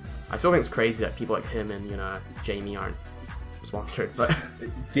that. I still think it's crazy that people like him and Jamie aren't sponsored, but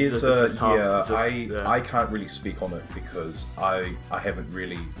There's it's tough. I can't really speak on it because I haven't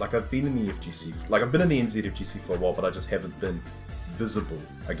really I've been in the FGC, I've been in the NZ FGC for a while, but I just haven't been visible,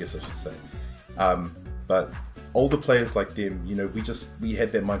 I guess I should say. But older players like them, we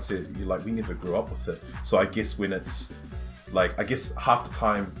had that mindset, we never grew up with it. So I guess when it's I guess half the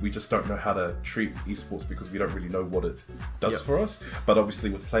time we just don't know how to treat esports because we don't really know what it does for us. But obviously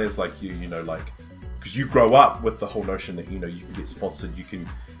with players like you, because you grow up with the whole notion that, you can get sponsored, you can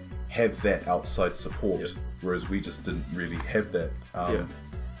have that outside support, whereas we just didn't really have that.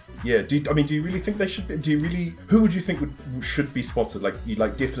 Yeah. Do you really think they should be? Who would you think should be sponsored?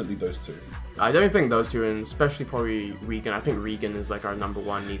 Definitely those two. I don't think those two, and especially probably Regan. I think Regan is our number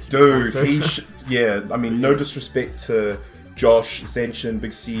one, needs to Dude, be sponsored. No disrespect to Josh Zenshin,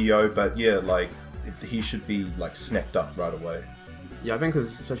 big CEO, but he should be snapped up right away. Yeah, I think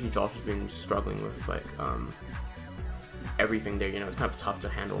because especially Josh has been struggling with everything there. It's kind of tough to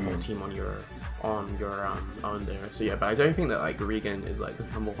handle a whole team on your own there. So yeah, but I don't think that Regan is the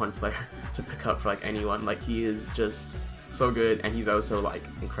number one player to pick up for anyone. He is just so good, and he's also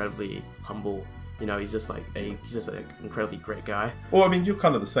incredibly humble. He's just an incredibly great guy. Well, you're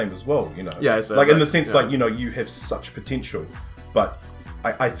kind of the same as well, Yeah, so in the sense you have such potential, but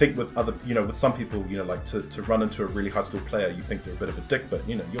I think with other, with some people, to run into a really high school player, you think they're a bit of a dick, but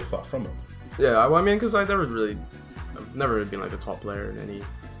you're far from it. Yeah, well, because I've never been a top player in any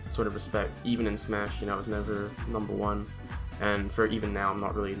sort of respect. Even in Smash, I was never number one, and for even now, I'm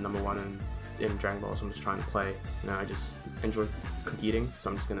not really number one in Dragon Ball. So I'm just trying to play. I just enjoy competing, so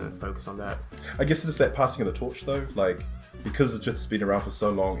I'm just gonna focus on that. I guess it's that passing of the torch, though. Because Ajit's been around for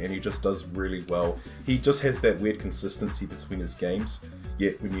so long and he just does really well. He just has that weird consistency between his games.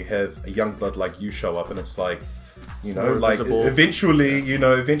 Yet when you have a young blood like you show up, and it's more visible.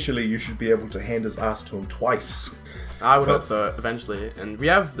 eventually you should be able to hand his ass to him twice. I would But- hope so eventually. And we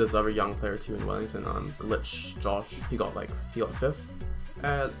have this other young player too in Wellington, Glitch Josh. He got like 5th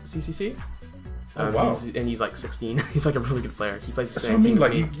at CCC. Wow. He's like 16. He's like a really good player. He plays the That's same what I mean. team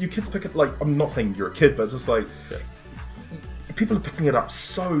Like as me. you kids pick it. Like I'm not saying you're a kid, but it's just like Yeah. people are picking it up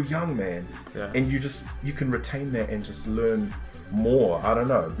so young, man. Yeah. And you can retain that and just learn more. I don't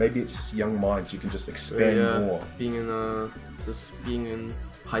know. Maybe it's just young minds. You can just expand more. Being in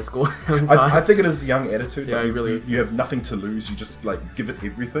high school. having time. I think it is the young attitude. Yeah, like, you really- you have nothing to lose. You just like give it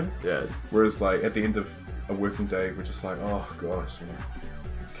everything. Yeah. Whereas like at the end of a working day, we're just like, oh gosh,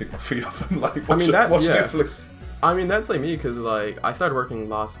 kick my feet up and like watch Netflix. I mean, that's like me because like I started working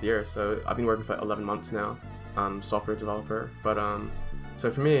last year, so I've been working for 11 months now, software developer. But so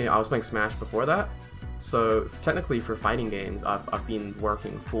for me, I was playing Smash before that. So technically, for fighting games, I've been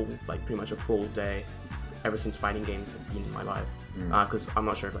working pretty much a full day, ever since fighting games have been in my life. Because I'm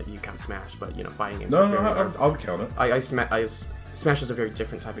not sure if like you count Smash, but fighting games. No, are very, I would count it. Smash is a very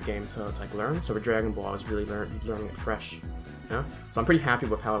different type of game to like learn. So with Dragon Ball, I was really learning it fresh. Yeah. So I'm pretty happy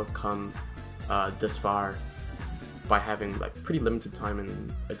with how I've come this far by having like pretty limited time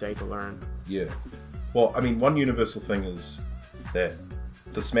in a day to learn. Yeah. Well, I mean, one universal thing is that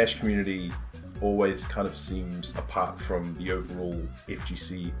the Smash community always kind of seems apart from the overall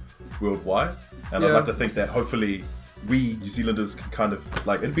FGC worldwide. And I'd Yeah. like to think that hopefully we New Zealanders can kind of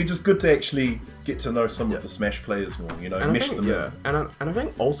like, it'd be just good to actually get to know some of the Smash players more, you know, And mesh I think, them yeah, in. and I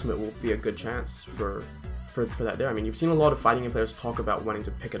think Ultimate will be a good chance for that there. I mean, you've seen a lot of fighting game players talk about wanting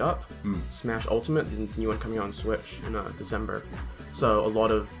to pick it up. Smash Ultimate, the new one coming out on Switch in December. So a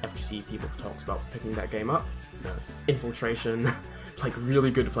lot of FGC people have talked about picking that game up. Infiltration, like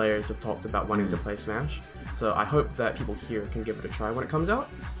really good players have talked about wanting to play Smash. So I hope that people here can give it a try when it comes out.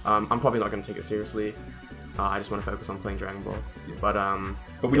 I'm probably not going to take it seriously. I just want to focus on playing Dragon Ball. Yeah.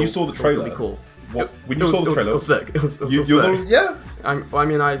 But when you saw the trailer, it'll be cool. When you saw the trailer, it was sick. It was you sick. yeah. I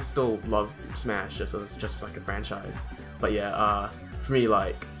mean, I still love Smash just like a franchise. But yeah, for me,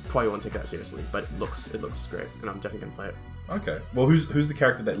 like, probably won't take that seriously. But it looks great, and I'm definitely gonna play it. Okay. Well, who's the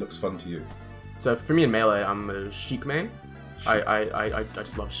character that looks fun to you? So for me in Melee, I'm a Sheik main. I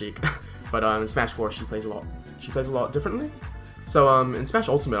just love Sheik. But in Smash 4, she plays a lot differently. So in Smash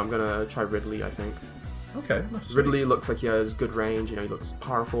Ultimate, I'm gonna try Ridley. I think Okay. That's Ridley looks like he has good range. You know, he looks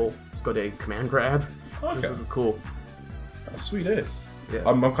powerful. He's got a command grab. Okay. This is cool. sweet as. Yeah.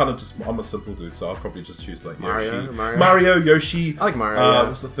 I'm kind of I'm a simple dude, so I'll probably just choose like Mario, Yoshi. Mario. Yoshi. I like Mario, yeah.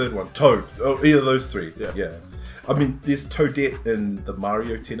 What's the third one? Toad. Oh, either of those three. Yeah. I mean, there's Toadette in the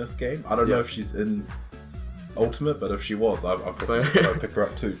Mario Tennis game. I don't know Yeah. if she's in Ultimate, but if she was, I'd probably pick her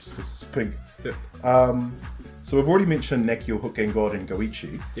up too, just because it's pink. Yeah. So we've already mentioned Nekio, Hook God, and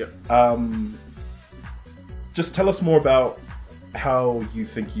Goichi. Yeah. Just tell us more about how you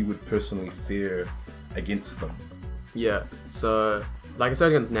think you would personally fare against them. Yeah, so like I said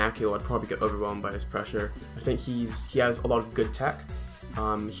against Nakio, I'd probably get overwhelmed by his pressure. I think he has a lot of good tech.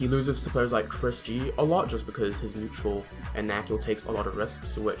 He loses to players like Chris G a lot just because his neutral and Nakio takes a lot of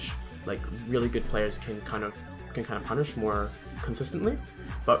risks, which like really good players can kind of punish more consistently.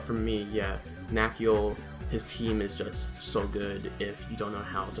 But for me, yeah, Nakio, his team is just so good if you don't know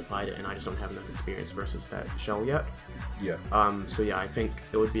how to fight it, and I just don't have enough experience versus that shell yet. Yeah. So yeah, I think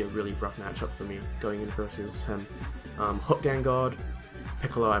it would be a really rough matchup for me going in versus him. Hook God,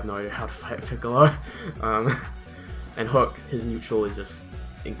 Piccolo, I have no idea how to fight Piccolo. And Hook, his neutral is just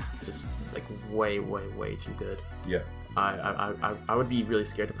like way too good. Yeah. I would be really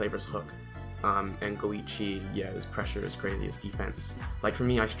scared to play versus Hook. And Goichi, yeah, his pressure is crazy, his defense. Like for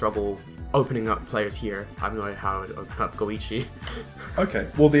me, I struggle opening up players here. I have no idea how to open up Goichi. Okay,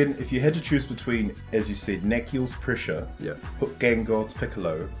 well then, if you had to choose between, as you said, Nakiel's pressure, Yeah. Hook God's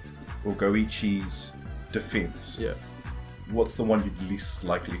Piccolo, or Goichi's defense, Yeah. what's the one you'd least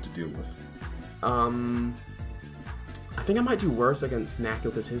likely to deal with? I think I might do worse against Nakio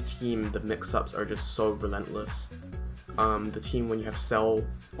because his team, the mix-ups are just so relentless. The team, when you have Cell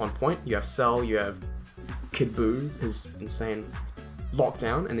on point, you have Cell, you have Kid Buu, his insane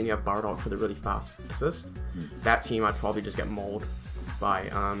lockdown, and then you have Bardock for the really fast assist. That team I'd probably just get mauled by.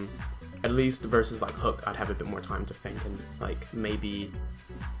 At least versus like Hook, I'd have a bit more time to think and like maybe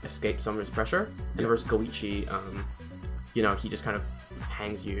escape some of his pressure. And versus Goichi, you know, he just kind of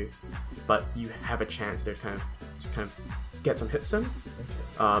hangs you, but you have a chance to kind of get some hits in.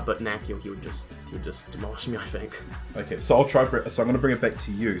 But Nakio, he would just demolish me, I think. Okay, so I'll try. So I'm going to bring it back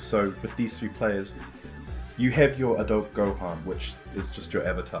to you. So with these three players, you have your adult Gohan, which is just your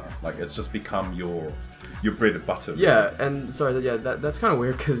avatar. Like it's just become your bread and butter. Yeah, and sorry, yeah, that's kind of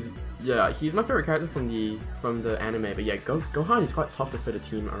weird because Yeah, he's my favorite character from the anime. But yeah, Gohan is quite tough to fit a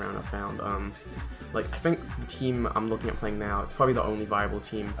team around. I found. Like I think the team I'm looking at playing now, it's probably the only viable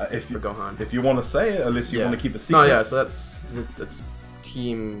team for Gohan. If you want to say it, unless you want to keep it secret. No, yeah. So that's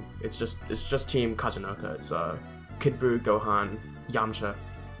team. It's just team Kazunoko. It's Kid Buu, Gohan, Yamcha.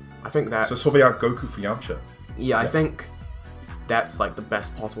 I think that. So swap out Goku for Yamcha. Yeah, I think that's like the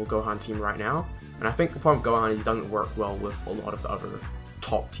best possible Gohan team right now. And I think the problem with Gohan is he doesn't work well with a lot of the other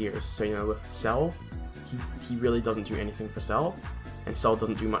top tiers. So with Cell, he really doesn't do anything for Cell, and Cell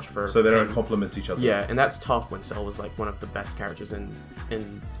doesn't do much for. So they don't complement each other. Yeah, and that's tough when Cell was like one of the best characters in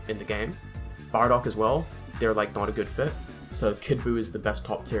the game. Bardock as well. They're like not a good fit. So Kid Buu is the best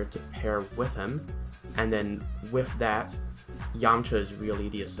top tier to pair with him, and then with that, Yamcha is really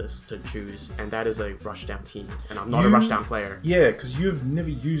the assist to choose, and that is a rushdown team. And I'm not a rushdown player. Yeah, because you've never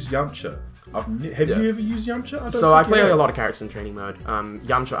used Yamcha. Have you ever used Yamcha? I play a lot of characters in training mode.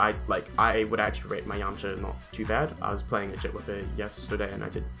 Yamcha, I would actually rate my Yamcha not too bad. I was playing legit with it yesterday, and I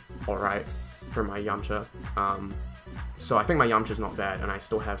did alright for my Yamcha. So I think my Yamcha's not bad, and I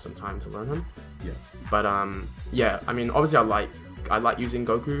still have some time to learn him. Yeah. But yeah, I mean, obviously I like using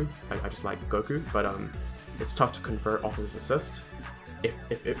Goku. I just like Goku, but it's tough to convert off his assist.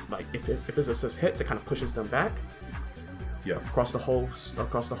 If his assist hits, it kind of pushes them back. Yeah. Across the whole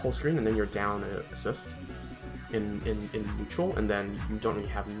screen, and then you're down an assist in neutral, and then you don't really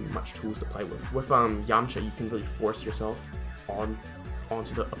have much tools to play with. With Yamcha, you can really force yourself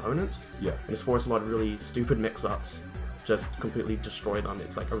onto the opponent. Yeah. And just force a lot of really stupid mix-ups, just completely destroy them.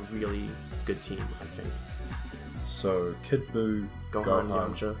 It's like a really good team, I think. So Kid Buu, Gohan,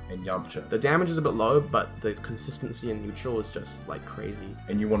 Yamcha. and Yamcha. The damage is a bit low, but the consistency in neutral is just like crazy.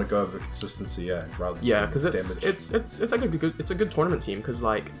 And you want to go over the consistency, rather than because it's like a good tournament team, because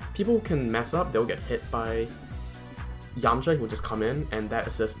like people can mess up, they'll get hit by Yamcha, who will just come in, and that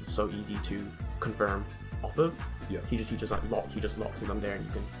assist is so easy to confirm off of. Yeah. He just locks them there, and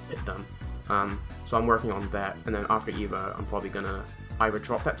you can hit them. So I'm working on that, and then after EVA, I'm probably gonna either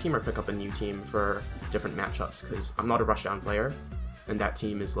drop that team or pick up a new team for different matchups, because I'm not a rushdown player, and that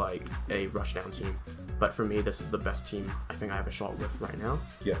team is like a rushdown team. But for me, this is the best team I think I have a shot with right now.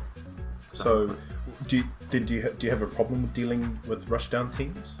 Yeah. So, do you have a problem with dealing with rushdown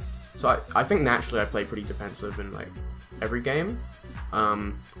teams? So I think naturally I play pretty defensive in like every game.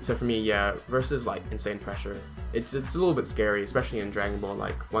 So for me, yeah, versus like Insane Pressure, it's a little bit scary, especially in Dragon Ball.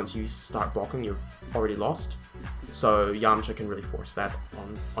 Like once you start blocking, you've already lost. So Yamcha can really force that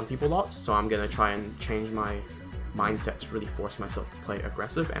on people lots. So I'm gonna try and change my mindset to really force myself to play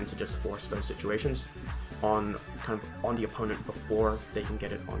aggressive and to just force those situations on the opponent before they can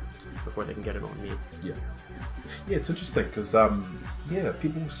get it on me. Yeah. Yeah, it's interesting because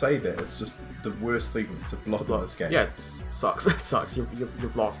people say that it's just the worst thing to block in this game. Yeah, it sucks. It sucks.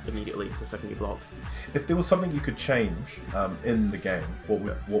 You've lost immediately the second you block. If there was something you could change in the game, what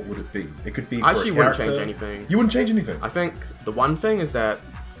would it be? It could be. I actually wouldn't change anything. You wouldn't change anything. I think the one thing is that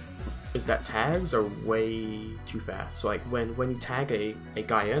tags are way too fast. So like when you tag a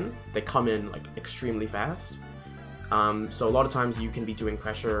guy in, they come in like extremely fast. So a lot of times you can be doing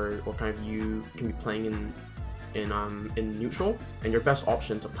pressure, or kind of you can be playing in neutral, and your best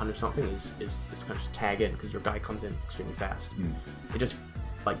option to punish something is kind of just tag in, because your guy comes in extremely fast. It just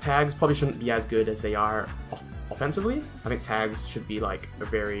like tags probably shouldn't be as good as they are offensively. I think tags should be like a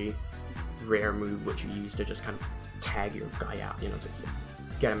very rare move which you use to just kind of tag your guy out, to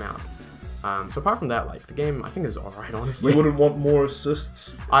get him out. So apart from that, like the game I think is alright, honestly. You wouldn't want more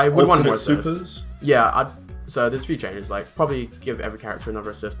assists? I would want more supers? Assists. Yeah, so there's a few changes, like probably give every character another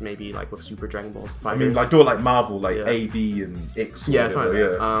assist, maybe like with Super Dragon Balls fighters. I mean, like do it like Marvel, like A, B, and X. Or something like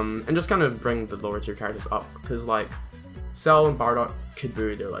that. Yeah. And just kind of bring the lower tier characters up, because like Cell and Bardock, Kid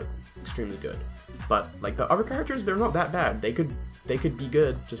Buu, they're like extremely good, but like the other characters, they're not that bad. They could be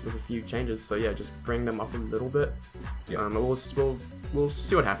good just with a few changes. So yeah, just bring them up a little bit. Yeah. We'll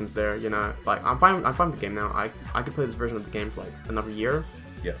see what happens there. Like I'm fine with the game now. I could play this version of the game for like another year.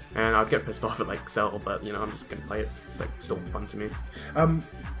 Yeah. And I'd get pissed off at like Cell, but I'm just gonna play it. It's like still fun to me.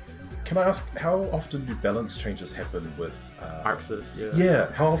 Can I ask, how often do balance changes happen with Arxis? Yeah.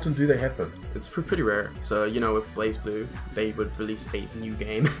 Yeah. How often do they happen? It's pretty rare. So with BlazBlue, they would release a new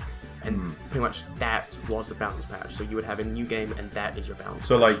game, and pretty much that was the balance patch. So you would have a new game, and that is your balance.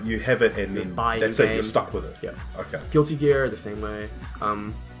 So patch. like you have it, and then that's it. You're stuck with it. Yeah. Okay. Guilty Gear the same way.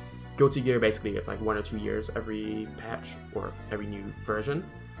 Guilty Gear basically it's like 1 or 2 years every patch or every new version.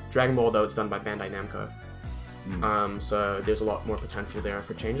 Dragon Ball though, it's done by Bandai Namco. So there's a lot more potential there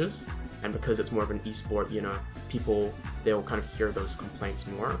for changes. And because it's more of an esport, you know, people, they'll kind of hear those complaints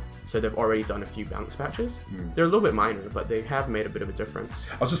more. So they've already done a few balance patches. They're a little bit minor, but they have made a bit of a difference.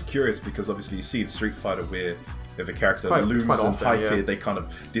 I was just curious because obviously you see in Street Fighter where if a character quite looms in often, high tier, yeah. they kind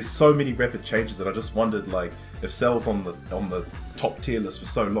of, there's so many rapid changes that I just wondered, like, if Cell's on the top tier list for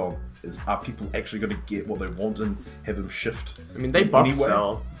so long, are people actually going to get what they want and have him shift? I mean, they in buffed any way?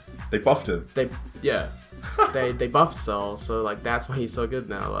 Cell. They buffed him. They buffed Cell, so like that's why he's so good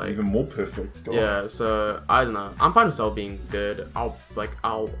now. Like, Even more perfect. God. yeah, so I don't know. I'm fine with Cell being good. I'll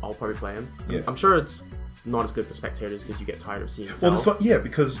probably play him. Yeah. I'm sure it's not as good for spectators because you get tired of seeing Cell. Well, this one, yeah,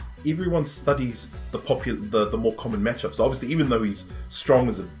 because everyone studies the more common matchups. So obviously, even though he's strong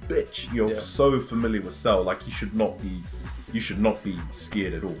as a bitch, you're so familiar with Cell. Like, you should not be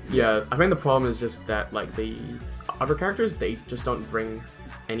scared at all. Yeah, I think the problem is just that like the other characters, they just don't bring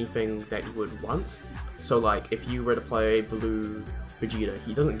anything that you would want. So like if you were to play Blue Vegeta,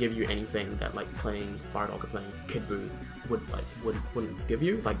 he doesn't give you anything that like playing Bardock or playing Kid Buu wouldn't give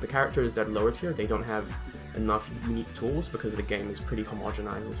you. Like the characters that are lower tier, they don't have enough unique tools because the game is pretty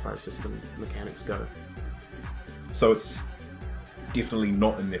homogenized as far as system mechanics go. So it's definitely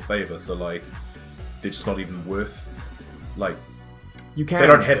not in their favor. So like they're just not even worth, like, You can they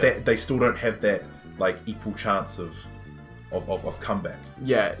don't have that. They still don't have that like equal chance of comeback.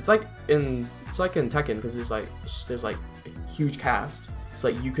 Yeah, it's like in Tekken because there's like a huge cast. So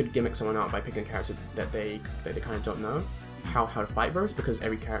like you could gimmick someone out by picking a character that they kind of don't know how to fight versus, because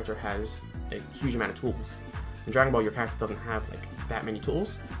every character has a huge amount of tools. In Dragon Ball, your character doesn't have like that many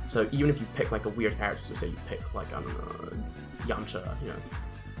tools. So even if you pick like a weird character, so say you pick like I don't know, Yamcha, you know,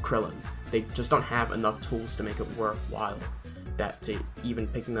 Krillin, they just don't have enough tools to make it worthwhile. That to even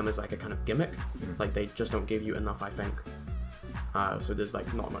picking them as like a kind of gimmick, like they just don't give you enough, I think. So there's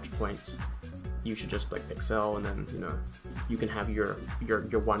like not much point. You should just like pick Cell, and then you know you can have your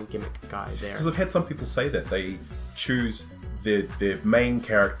one gimmick guy there. Because I've had some people say that they choose their main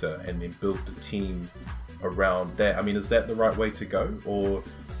character and then build the team around that. I mean, is that the right way to go, or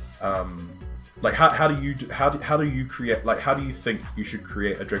like how do you create, like, how do you think you should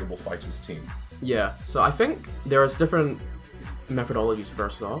create a Dragon Ball FighterZ team? Yeah, so I think there's different methodologies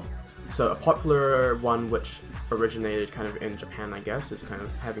first off. So a popular one which originated kind of in Japan, I guess, is kind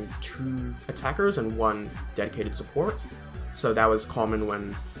of having 2 attackers and 1 dedicated support. So that was common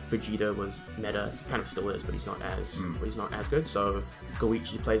when Vegeta was meta. He kind of still is, but he's not as good. So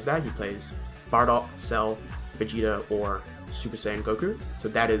Goichi plays that. He plays Bardock, Cell, Vegeta, or Super Saiyan Goku. So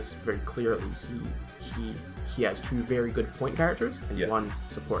that is very clearly he has 2 very good point characters and 1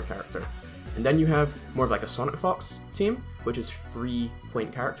 support character. And then you have more of like a Sonic Fox team, which is 3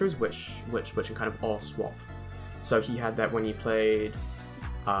 point characters, which can kind of all swap. So he had that when he played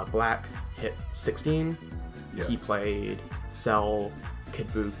Black, hit 16. Yeah. He played Cell, Kid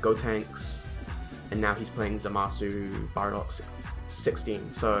Buu, Gotenks, and now he's playing Zamasu, Bardock,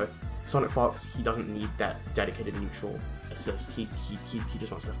 16. So Sonic Fox, he doesn't need that dedicated neutral assist. He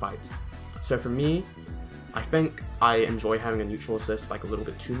just wants to fight. So for me, I think I enjoy having a neutral assist like a little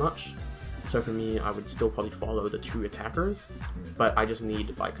bit too much. So for me, I would still probably follow the 2 attackers, but I just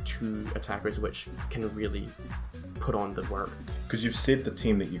need like 2 attackers which can really put on the work. Because you've said the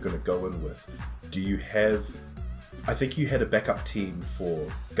team that you're going to go in with. Do you have? I think you had a backup team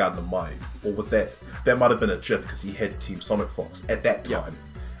for Garden of Might, or was that might have been a Jith because he had Team Sonic Fox at that time.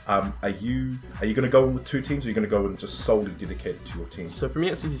 Yeah. Are you going to go in with 2 teams, or are you going to go in just solely dedicated to your team? So for me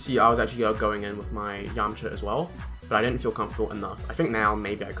at CCC, I was actually going in with my Yamcha as well, but I didn't feel comfortable enough. I think now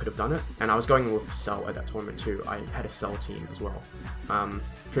maybe I could have done it, and I was going in with Cell at that tournament too. I had a Cell team as well.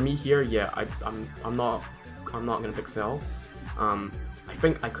 For me here, yeah, I'm not gonna pick Cell. I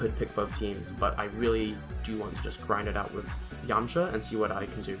think I could pick both teams, but I really do want to just grind it out with Yamcha and see what I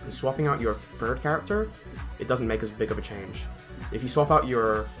can do. Because swapping out your 3rd character, it doesn't make as big of a change. If you swap out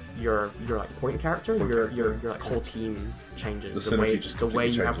your like point character, your like whole team changes. The synergy just the way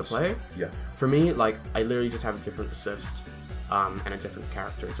you have to changes. play. Yeah. For me, like I literally just have a different assist and a different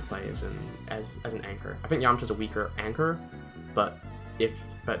character to play as an anchor. I think Yamcha's a weaker anchor, but if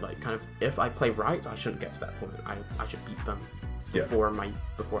I play right, I shouldn't get to that point. I should beat them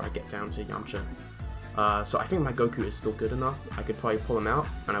before I get down to Yamcha. So I think my Goku is still good enough. I could probably pull him out,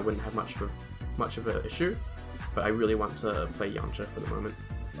 and I wouldn't have much of an issue. But I really want to play Yamcha for the moment.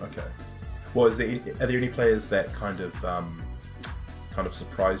 Okay. Well, are there any players that kind of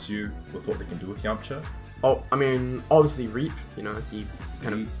surprise you with what they can do with Yamcha? Oh, I mean, obviously Reap. You know, he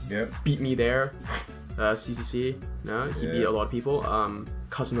kind of beat me there. CCC. No, he beat a lot of people.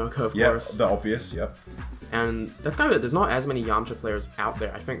 Kazunoko, of course. Yeah, the obvious. Yeah. And that's kind of it. There's not as many Yamcha players out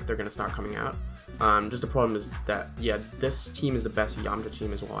there. I think they're going to start coming out. Just the problem is that this team is the best Yamcha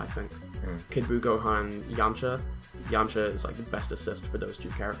team as well. I think Kid Buu, Gohan, Yamcha. Yamcha is like the best assist for those two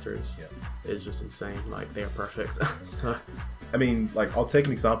characters. Yeah. Is just insane. Like they are perfect. So I mean, like I'll take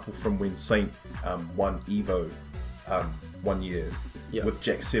an example from when Saint won Evo 1 year with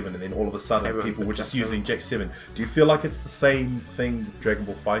Jack 7, and then all of a sudden Everyone people were picked just Jack using Jack 7. Do you feel like it's the same thing with Dragon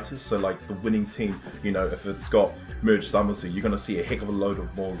Ball Fighters? So like the winning team, you know, if it's got Merge Zamasu, you're gonna see a heck of a load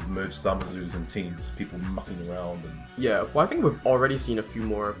of more Merge Zamasus and teams, people mucking around and yeah, well I think we've already seen a few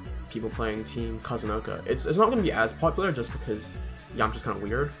more people playing Team Kazunoko. It's not going to be as popular just because Yamcha's kind of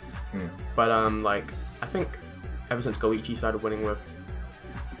weird. But like I think ever since Goichi started winning with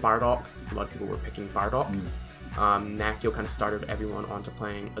Bardock, a lot of people were picking Bardock. Nakio kind of started everyone onto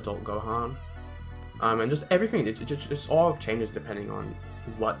playing Adult Gohan. And just everything, it just all changes depending on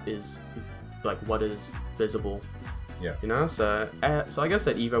what is visible. Yeah. You know, so I guess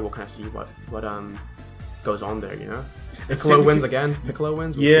at Evo we'll kind of see what goes on there. You know, Piccolo wins again. Piccolo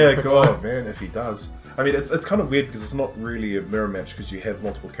wins. Yeah, God, man, if he does. I mean, it's kind of weird because it's not really a mirror match because you have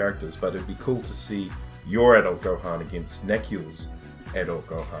multiple characters, but it'd be cool to see your Adult Gohan against Nakio's Adult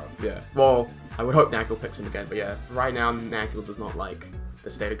Gohan. Yeah. Well, I would hope Nakio picks him again, but yeah, right now Nakio does not like the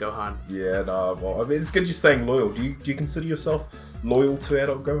state of Gohan. Yeah, no. Well, I mean, it's good you're staying loyal. Do you consider yourself loyal to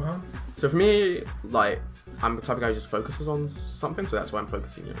Adult Gohan? So for me, like, I'm the type of guy who just focuses on something, so that's why I'm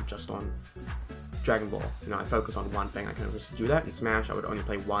focusing, you know, just on Dragon Ball. You know, I focus on one thing. I can just do that. In Smash, I would only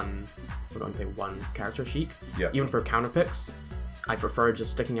play one character, Sheik. Yeah. Even for counter picks, I prefer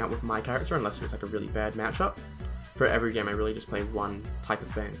just sticking out with my character unless it's like a really bad matchup. For every game, I really just play one type of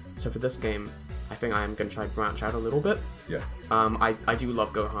thing. So for this game, I think I'm gonna try to branch out a little bit. Yeah. I do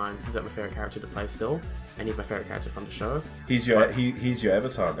love Gohan. He's like my favorite character to play still, and he's my favorite character from the show. He's your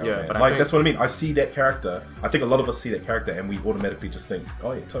avatar now, Yeah, man. but I Like think- that's what I mean. I see that character. I think a lot of us see that character, and we automatically just think,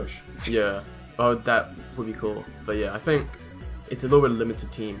 oh yeah, Tosh. Yeah. Oh, that would be cool. But yeah, I think it's a little bit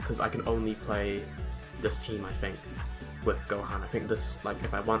limited team because I can only play this team, I think, with Gohan. I think this, like,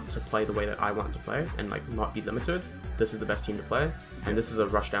 if I want to play the way that I want to play and like not be limited, this is the best team to play. And this is a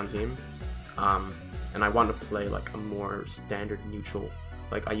rushdown team. And I want to play like a more standard neutral.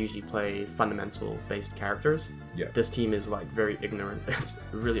 Like I usually play fundamental based characters. Yeah. This team is like very ignorant. It's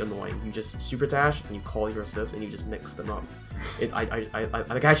really annoying. You just super dash and you call your assists and you just mix them up. I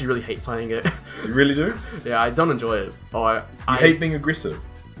actually really hate playing it. You really do? Yeah, I don't enjoy it. I hate being aggressive.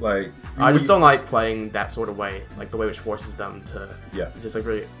 Like I just don't like playing that sort of way, like the way which forces them to. Yeah. Just like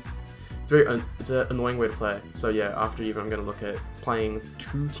really, it's an annoying way to play. So yeah, after Evo, I'm gonna look at playing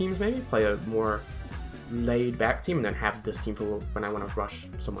two teams maybe, play a more laid back team, and then have this team for when I want to rush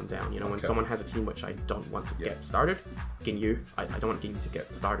someone down. You know, when someone has a team which I don't want to get started, Ginyu, I don't want Ginyu to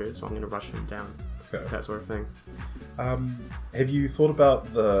get started, so I'm gonna rush him down. Okay. That sort of thing. Have you thought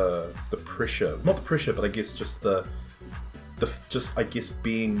about the pressure? Not the pressure, but I guess just the I guess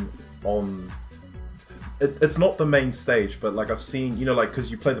being on. It's not the main stage, but like I've seen, you know, like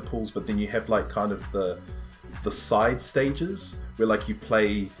because you play the pools, but then you have like kind of the side stages where like you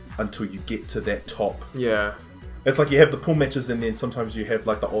play until you get to that top. Yeah. It's like you have the pool matches, and then sometimes you have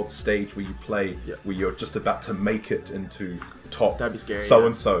like the odd stage where you play where you're just about to make it into top. That'd be scary. So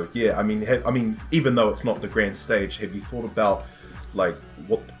and so, yeah. I mean, even though it's not the grand stage, have you thought about like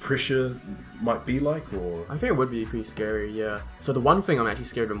what the pressure might be like, or? I think it would be pretty scary, yeah. So the one thing I'm actually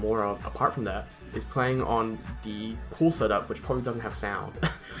scared more of, apart from that, is playing on the pool setup, which probably doesn't have sound.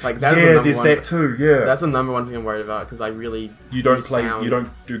 Like that's the number there's one, that too. Yeah, that's the number one thing I'm worried about because I really you don't use play, sound. you don't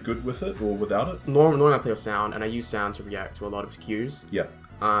do good with it or without it. Normally I play with sound, and I use sound to react to a lot of cues. Yeah.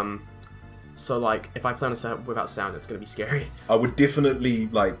 So like if I play on a setup without sound, it's gonna be scary. I would definitely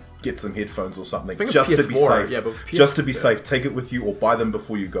like get some headphones or something think just to be PS4, safe. yeah, but just to be safe, take it with you or buy them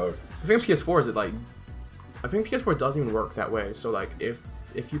before you go. I think PS4 is it like, I think PS4 doesn't even work that way. So like if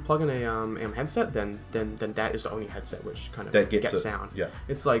you plug in a headset, then that is the only headset which kind of That gets it. sound. Yeah.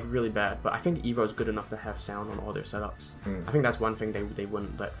 It's like really bad, but I think Evo is good enough to have sound on all their setups. I think that's one thing they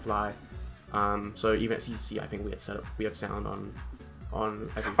wouldn't let fly. So even at CCC, I think we had sound on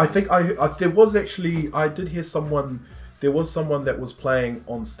everything. I think there was actually, I did hear there was someone that was playing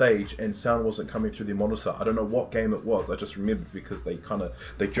on stage and sound wasn't coming through their monitor. I don't know what game it was. I just remembered because they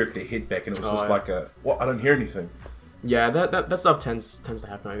jerked their head back and it was just like I don't hear anything. Yeah, that stuff tends to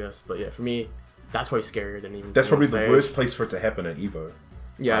happen, I guess. But yeah, for me, that's probably scarier than even. That's playing probably on the stage. worst place for it to happen at Evo.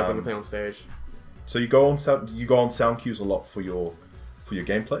 Yeah, when you play on stage. So you go on sound cues a lot for your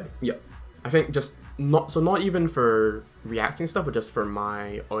gameplay. Yeah, I think just not even for reacting stuff, but just for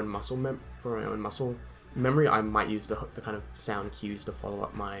my own muscle memory. I might use the kind of sound cues to follow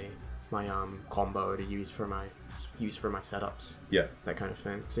up my combo to use for my setups. Yeah. That kind of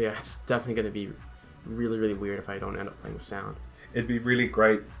thing. So yeah, it's definitely going to be really, really weird if I don't end up playing with sound. It'd be really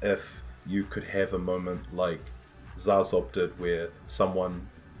great if you could have a moment like Zazob did, where someone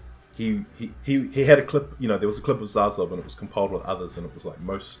he had a clip. You know, there was a clip of Zazob and it was compiled with others, and it was like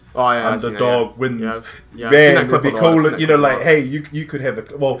most underdog wins. Yeah, Man, it'd be cool. You know, like hey, you could have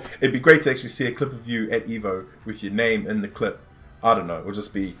a well. It'd be great to actually see a clip of you at Evo with your name in the clip. I don't know. It'll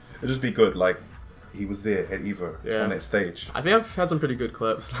just be good. Like he was there at Evo on that stage. I think I've had some pretty good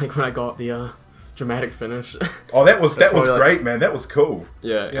clips, like when I got the dramatic finish. Oh, that was great, man. That was cool.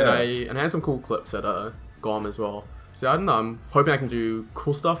 Yeah. And I had some cool clips at GOM as well. So I don't know. I'm hoping I can do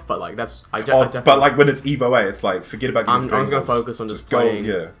cool stuff, but like that's I definitely. But like when it's Evo A, it's like forget about. I'm just gonna focus on just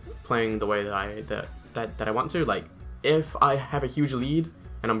playing the way that I want to. Like if I have a huge lead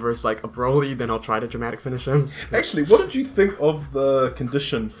and I'm versus like a Broly, then I'll try to dramatic finish him. Actually, what did you think of the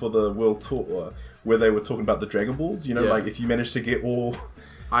condition for the World Tour where they were talking about the Dragon Balls? You know, like if you manage to get all.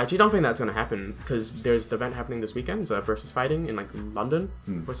 I actually don't think that's going to happen because there's the event happening this weekend, versus fighting in like London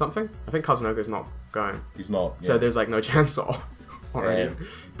or something. I think Kazunoka's not going. He's not. Yeah. So there's like no chance already.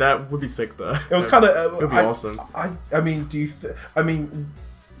 That would be sick though. It was kind of. It would be awesome. I mean,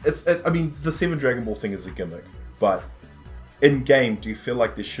 the 7 Dragon Ball thing is a gimmick, but in game, do you feel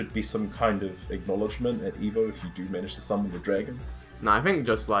like there should be some kind of acknowledgement at Evo if you do manage to summon the dragon? No, I think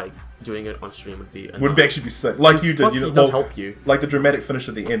just like doing it on stream would be enough. Would actually be sick, like you did. Plus, it does help you, like the dramatic finish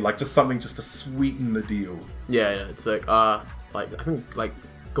at the end, like just something just to sweeten the deal. Yeah, it's like I think like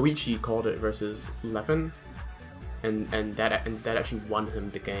Goichi called it versus Leffen, and that actually won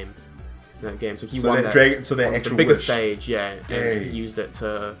him the game. That game, so he won that dragon. So that actual the biggest wish. stage, and he used it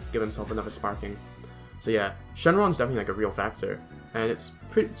to give himself another sparking. So yeah, Shenron's definitely like a real factor. And it's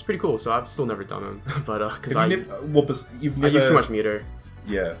pretty cool. So I've still never done them, but because I use too much meter.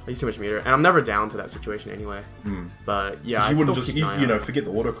 Yeah, I use too much meter, and I'm never down to that situation anyway. But yeah, you wouldn't just forget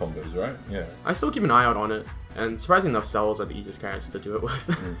the auto combos, right? Yeah, I still keep an eye out on it, and surprisingly enough, Cells are the easiest characters to do it with.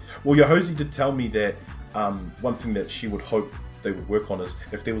 Well, Yohozi did tell me that one thing that she would hope they would work on is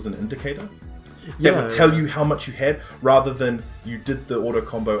if there was an indicator that would tell you how much you had, rather than you did the auto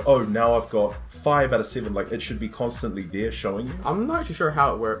combo. Oh, now I've got 5 out of 7. Like it should be constantly there showing you. I'm not actually sure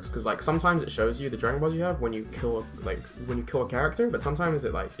how it works because like sometimes it shows you the Dragon Balls you have when you kill a character, but sometimes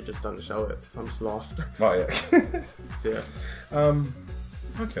it just doesn't show it. So I'm just lost. Oh yeah. So, yeah.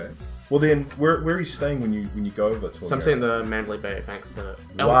 Okay. Well then, where are you staying when you go over to? So I'm staying in the Mandalay Bay, thanks to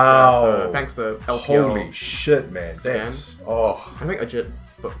thanks to LPL. Holy shit, man! That's I think Ajit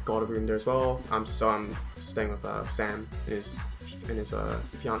got a room there as well. I'm staying with Sam and his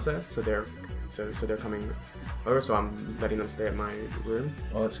fiance. So they're coming over. So I'm letting them stay at my room.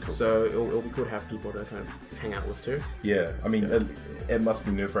 Oh, that's cool. So it'll be cool to have people to kind of hang out with too. Yeah, I mean, it must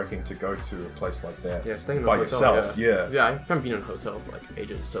be nerve-wracking to go to a place like that. Yeah, staying in by a hotel, yourself. Yeah. Yeah, I haven't been in a hotel for like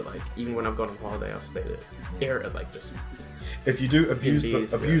ages. So like even when I've gone on holiday, I'll stay there at like just. If you do abuse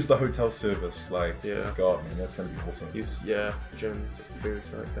the hotel service, like God, man, that's gonna be awesome. Gym, just food,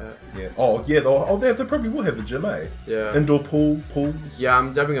 stuff like that. Yeah. Oh yeah. They probably will have a gym, eh? Yeah. Indoor pools. Yeah,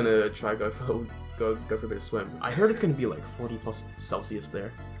 I'm definitely gonna try go for a bit of swim. I heard it's gonna be like 40 plus Celsius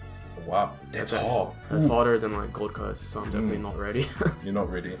there. Wow, that's hot. That's hotter than like Gold Coast, so I'm definitely not ready. You're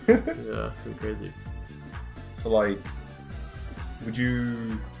not ready. Yeah, it's been crazy. So like, would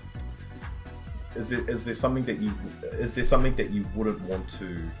you? Is there something that you wouldn't want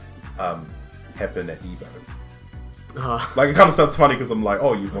to happen at Evo? Like it kind of sounds funny because I'm like,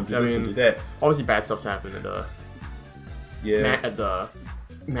 oh, you want to do this and do that. Obviously, bad stuff's happened at the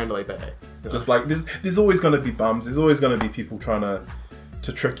Mandalay Bay. Just like there's always going to be bums. There's always going to be people trying to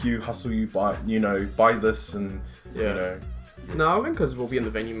trick you, hustle you, buy this and you know. No, I think because we'll be in the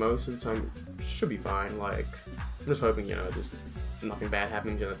venue most of the time, should be fine. Like I'm just hoping just nothing bad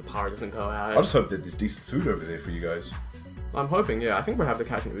happens, the power doesn't go out. I just hope that there's decent food over there for you guys. I'm hoping, I think we'll have to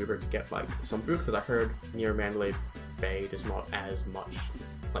catch an Uber to get like some food because I heard near Mandalay Bay there's not as much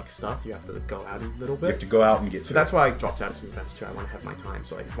like stuff. You have to go out a little bit. You have to go out and get. So that's why I dropped out of some events too. I want to have my time.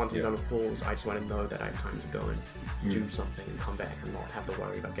 So like once I'm done with pools, I just want to know that I have time to go and do something and come back and not have to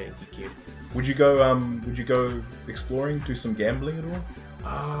worry about getting DQ'd. Would you go exploring? Do some gambling at all?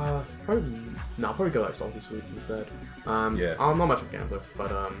 Probably go like salty sweets instead. I'm not much of a gambler, but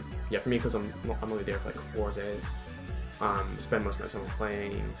for me because I'm only there for like 4 days. Spend most of my time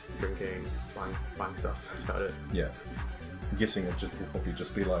playing, drinking, buying stuff. That's about it. Yeah, I'm guessing it will probably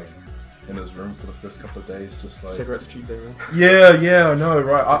just be like in his room for the first couple of days, just like cigarettes are cheap there. Right? Yeah, I know,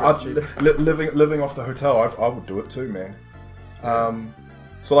 right? Living off the hotel, I would do it too, man.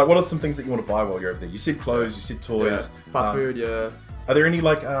 So like, what are some things that you want to buy while you're over there? You said clothes, you said toys, fast food, yeah. Are there any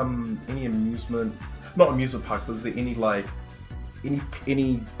like any not amusement parks, but is there any like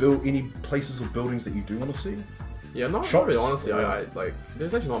any places or buildings that you do want to see? Yeah, not Shops, really. Honestly, or- I like.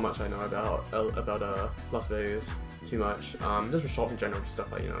 There's actually not much I know about Las Vegas. Too much. Just for shops in general, just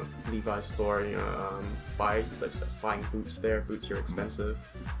stuff like Levi's store. Buying boots there. Boots here are expensive.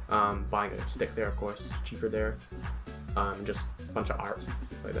 Buying a stick there, of course, cheaper there. Just a bunch of art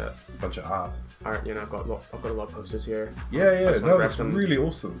like that. Bunch of art. Art, I've got a lot of posters here. Yeah, just wanna no, grab that's some- really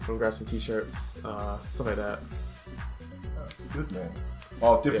awesome. I'm gonna grab some t-shirts, stuff like that. That's good, man.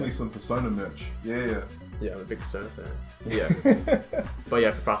 Oh, definitely Yeah. some Persona merch. Yeah. Yeah, I'm a big Persona fan. Yeah, but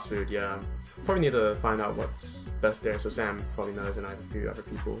yeah, for fast food, yeah, probably need to find out what's best there. So Sam probably knows, and I have a few other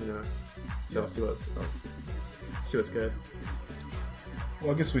people, So I'll see what's good.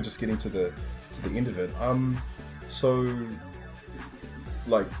 Well, I guess we're just getting to the end of it. So,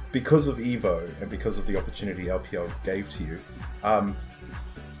 like, because of Evo and because of the opportunity LPL gave to you,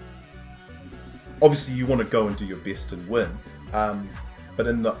 obviously you want to go and do your best and win. But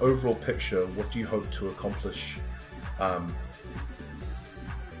in the overall picture, what do you hope to accomplish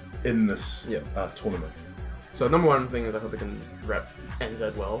in this tournament? So number one thing is I hope I can rep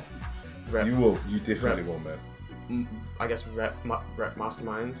NZ well. You will. You definitely will, man. I guess rep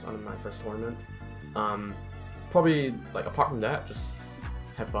Masterminds on my first tournament. Probably like apart from that, just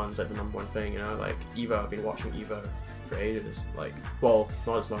have fun's like the number one thing. Like Evo, I've been watching Evo for ages. Like, well,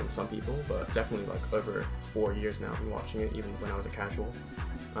 not as long as some people, but definitely like over 4 years now. I've been watching it even when I was a casual.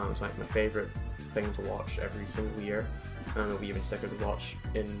 It's like my favorite thing to watch every single year. It'll be even sicker to watch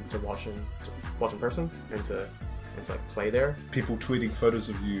in person and to like play there. People tweeting photos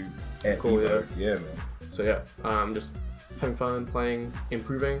of you at Cool, Evo. Yeah, man. So yeah, just having fun, playing,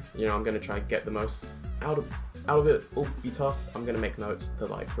 improving. I'm gonna try to get the most out of it. It'll be tough. I'm gonna make notes to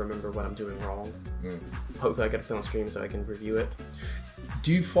like remember what I'm doing wrong. Hopefully I get it on stream so I can review it.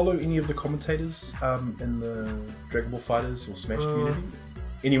 Do you follow any of the commentators in the Dragon Ball Fighters or Smash community?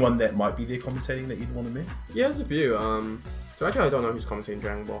 Anyone that might be there commentating that you'd want to meet? Yeah, there's a few. So actually I don't know who's commentating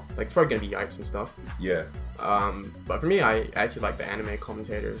Dragon Ball. Like it's probably gonna be Yipes and stuff. Yeah. But for me, I actually like the anime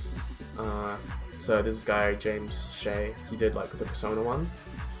commentators. So this guy James Shea, he did like the Persona one.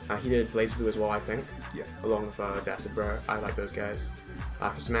 He did BlazBlue as well, I think. Yeah. Along with Dastard Bro. I like those guys.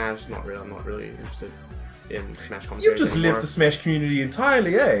 For Smash, not really. I'm not really interested in Smash commentators. You've just anymore. left the Smash community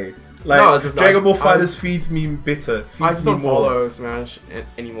entirely, eh? Like, No, it's just Dragon Ball I Fighters feeds me better. I Feeds just me don't more. follow Smash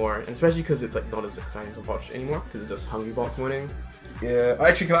anymore, and especially because it's like not as exciting to watch anymore because it's just Hungrybox winning. Yeah.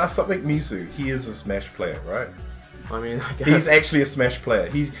 Actually, can I ask something? Mizu, he is a Smash player, right? I mean, I guess He's actually a Smash player.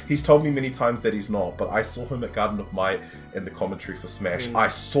 He's told me many times that he's not, but I saw him at Garden of Might in the commentary for Smash. I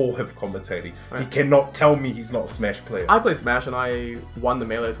saw him commentating. He cannot tell me he's not a Smash player. I played Smash and I won the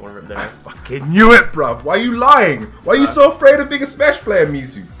Melee tournament there. I fucking knew it, bruv. Why are you lying? Why are you so afraid of being a Smash player,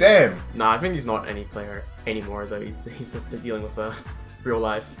 Mizu? Damn. Nah, I think he's not any player anymore though. He's dealing with real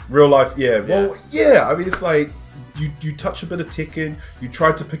life. Real life, yeah. Well, yeah. I mean, it's like you touch a bit of Tekken, you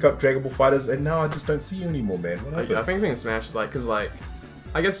tried to pick up Dragon Ball Fighters, and now I just don't see you anymore, man. What happened? I think Smash is like, cause like,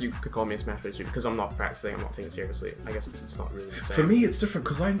 I guess you could call me a Smash player too, because I'm not practicing, I'm not taking it seriously. I guess it's not really the same. For me, it's different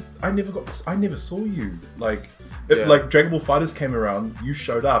because I never saw you. Like, Yeah. like Dragon Ball Fighters came around, you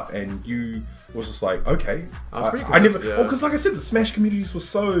showed up, and you was just like, okay. I was pretty I never. consistent, yeah. Well, because like I said, the Smash communities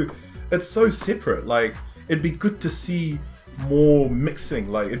were it's so separate. Like, it'd be good to see more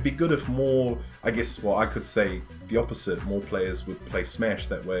mixing. Like, it'd be good if more. I guess, well, I could say the opposite. More players would play Smash.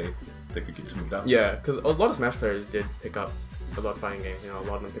 That way, they could get to meet us. Yeah, because a lot of Smash players did pick up a lot of fighting games. A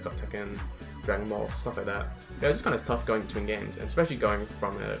lot of them picked up Tekken, Dragon Ball, stuff like that. Yeah, it's just kind of tough going between games, and especially going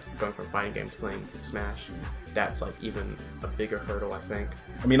from a fighting game to playing Smash. That's like even a bigger hurdle, I think.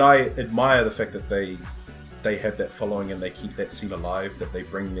 I mean, I admire the fact that they have that following and they keep that scene alive. That they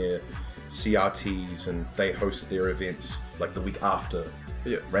bring their CRTs and they host their events like the week after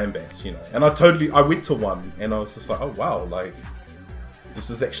Rambats, And I went to one and I was just like, oh wow, like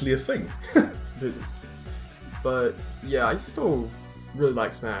this is actually a thing. But yeah, I still really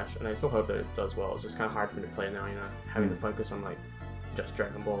like Smash, and I still hope that it does well. It's just kind of hard for me to play now, having to focus on like just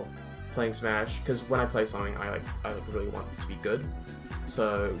Dragon Ball, playing Smash. Because when I play something, I really want it to be good.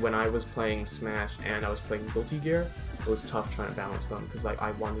 So when I was playing Smash and I was playing Guilty Gear, it was tough trying to balance them because like I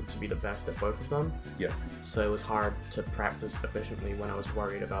wanted to be the best at both of them. Yeah. So it was hard to practice efficiently when I was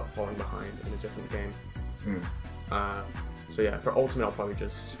worried about falling behind in a different game. So yeah, for Ultimate, I'll probably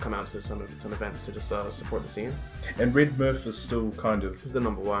just come out to some events to just support the scene. And Red Murph is still kind of. He's the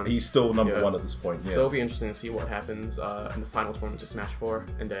number one. He's still number one at this point. Yeah. So it'll be interesting to see what happens in the final tournament of Smash 4,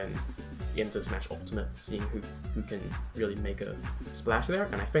 and then into Smash Ultimate, seeing who can really make a splash there.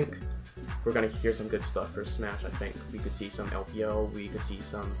 And I think we're gonna hear some good stuff for Smash. I think we could see some LPL. We could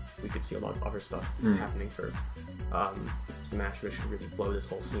see a lot of other stuff happening for Smash, which should really blow this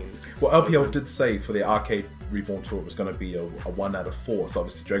whole scene. Well, LPL did say for the Arcade Reborn tour it was going to be a 1 out of 4. So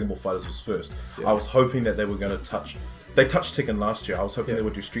obviously Dragon Ball FighterZ was first. Yeah. I was hoping that they were going to touch. They touched Tekken last year. I was hoping they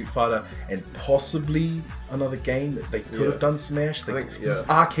would do Street Fighter and possibly another game that they could have done Smash. This is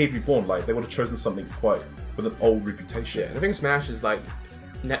Arcade Reborn. Like they would have chosen something quite with an old reputation. Yeah, I think Smash is like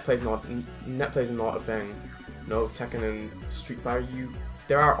net play is not a thing. No, Tekken and Street Fighter,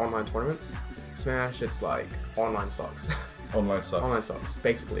 there are online tournaments. Smash, it's like online sucks. Online sucks. Online sucks,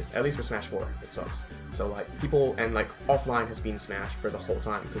 basically. At least for Smash 4, it sucks. So like people and like offline has been Smash for the whole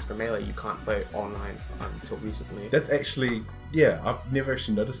time because for Melee you can't play online until recently. That's actually I've never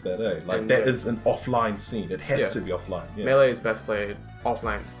actually noticed that. Like and, that is an offline scene. It has to be offline. Yeah. Melee is best played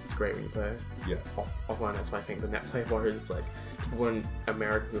offline. It's great when you play. Yeah. Offline, that's my thing. The net play wars, it's like people in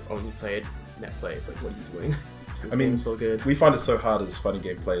America who've only played net play. It's like, what are you doing? I mean, it's so good. We find it so hard as fighting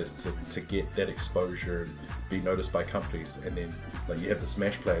game players to get that exposure and be noticed by companies, and then like you have the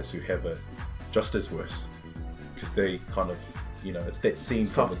Smash players who have it just as worse because they kind of it's that scene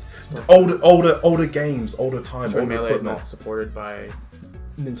from the older games, older time, older Melee equipment. is not supported by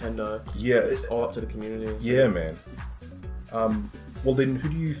Nintendo. Yeah, it's all up to the community. So. Yeah, man. Well, then, who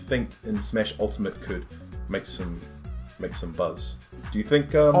do you think in Smash Ultimate could make some buzz? Do you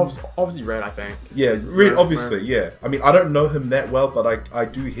think obviously Red? I think. Yeah, Red. Obviously, yeah. I mean, I don't know him that well, but I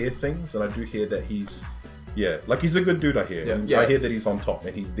do hear things, and I do hear that he's a good dude. I hear. Yeah. I hear that he's on top,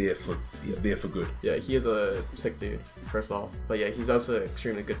 and he's there for good. Yeah, he is a sick dude. First off, but yeah, he's also an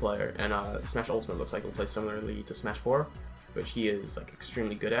extremely good player, and Smash Ultimate looks like he'll play similarly to Smash 4, which he is like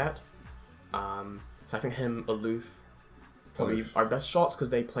extremely good at. So I think him, Aloof, probably our best shots because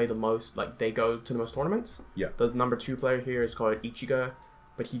they play the most, like they go to the most tournaments. Yeah. The number 2 player here is called Ichigo,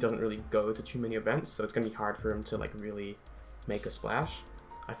 but he doesn't really go to too many events, so it's gonna be hard for him to like really make a splash.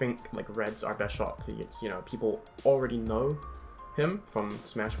 I think like Red's our best shot because people already know him from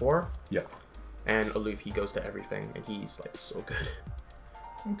Smash 4. Yeah. And Aloof, he goes to everything, and he's like so good.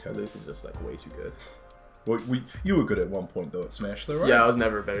 Okay. Aloof is just like way too good. Well, you were good at one point though at Smash, though, right? Yeah, I was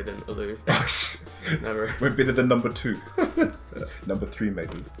never better than Aloof. Never. We're better than number 2, number 3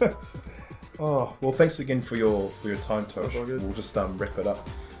 maybe. Oh well, thanks again for your time, Tosh. We'll just wrap it up,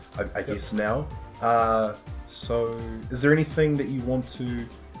 I guess now. So, is there anything that you want to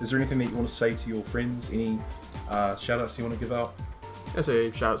say to your friends? Any shout-outs you want to give out? Yeah,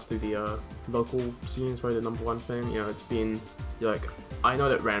 so shout-outs to the local scene is probably the number 1 thing. It's been like I know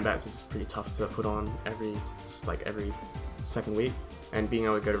that Ranbats is pretty tough to put on every second week, and being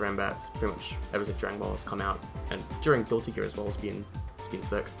able to go to Ranbats pretty much ever since Dragon Ball has come out, and during Guilty Gear as well, it's been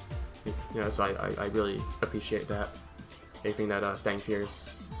sick. So I really appreciate that. Anything that Stang Fierce,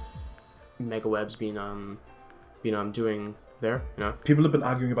 Mega Web's been doing there. People have been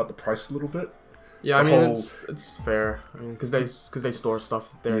arguing about the price a little bit. Yeah, I mean it's fair. I mean, because they store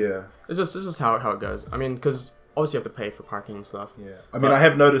stuff there. Yeah, it's just how it goes. I mean, because obviously you have to pay for parking and stuff. Yeah, I mean, I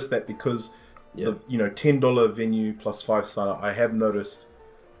have noticed that because the $10 venue plus 5 sign-up, I have noticed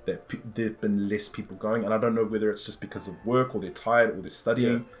that there've been less people going, and I don't know whether it's just because of work or they're tired or they're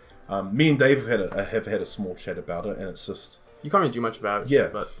studying. Yeah. Me and Dave have had a small chat about it, and it's just you can't really do much about it. Yeah,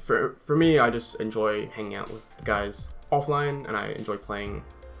 but for me, I just enjoy hanging out with the guys offline, and I enjoy playing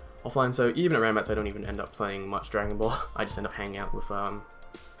offline. So even at Ranbats, I don't even end up playing much Dragon Ball. I just end up hanging out with the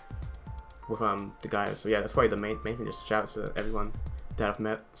guys. So yeah, that's probably the main thing. Just shout out to everyone that I've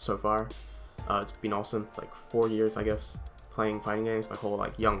met so far. It's been awesome. Like 4 years, I guess, playing fighting games. My whole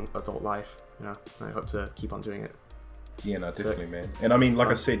young adult life. I hope to keep on doing it. Yeah, no, definitely, man. And I mean, like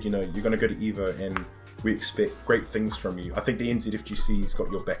I said, you're going to go to EVO, and we expect great things from you. I think the NZFGC's got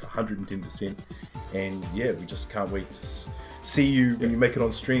your back 110%, and yeah, we just can't wait to see you when you make it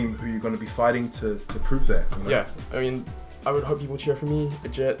on stream. Who you're going to be fighting to prove that. Yeah, I mean, I would hope people cheer for me.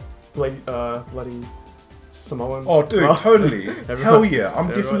 Jet, bloody Samoan. Oh, dude, totally. Hell yeah! I'm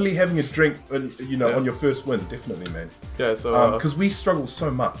definitely having a drink. On your first win, definitely, man. Yeah, so because we struggle so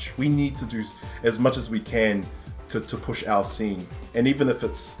much, we need to do as much as we can to push our scene. And even if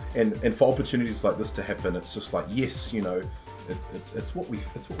it's and for opportunities like this to happen, it's just like yes, it's what we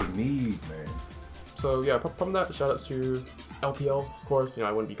need, man. So yeah, from that, shout outs to LPL, of course.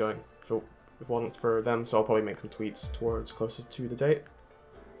 I wouldn't be going if it wasn't for them. So I'll probably make some tweets towards closer to the date.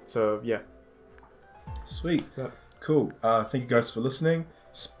 So yeah. Sweet. Cool. Thank you guys for listening.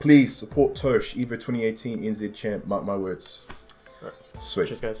 Please support Tosh, EVO 2018 NZ champ. Mark my words. Right. Sweet.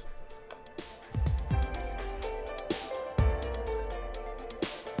 Cheers, guys.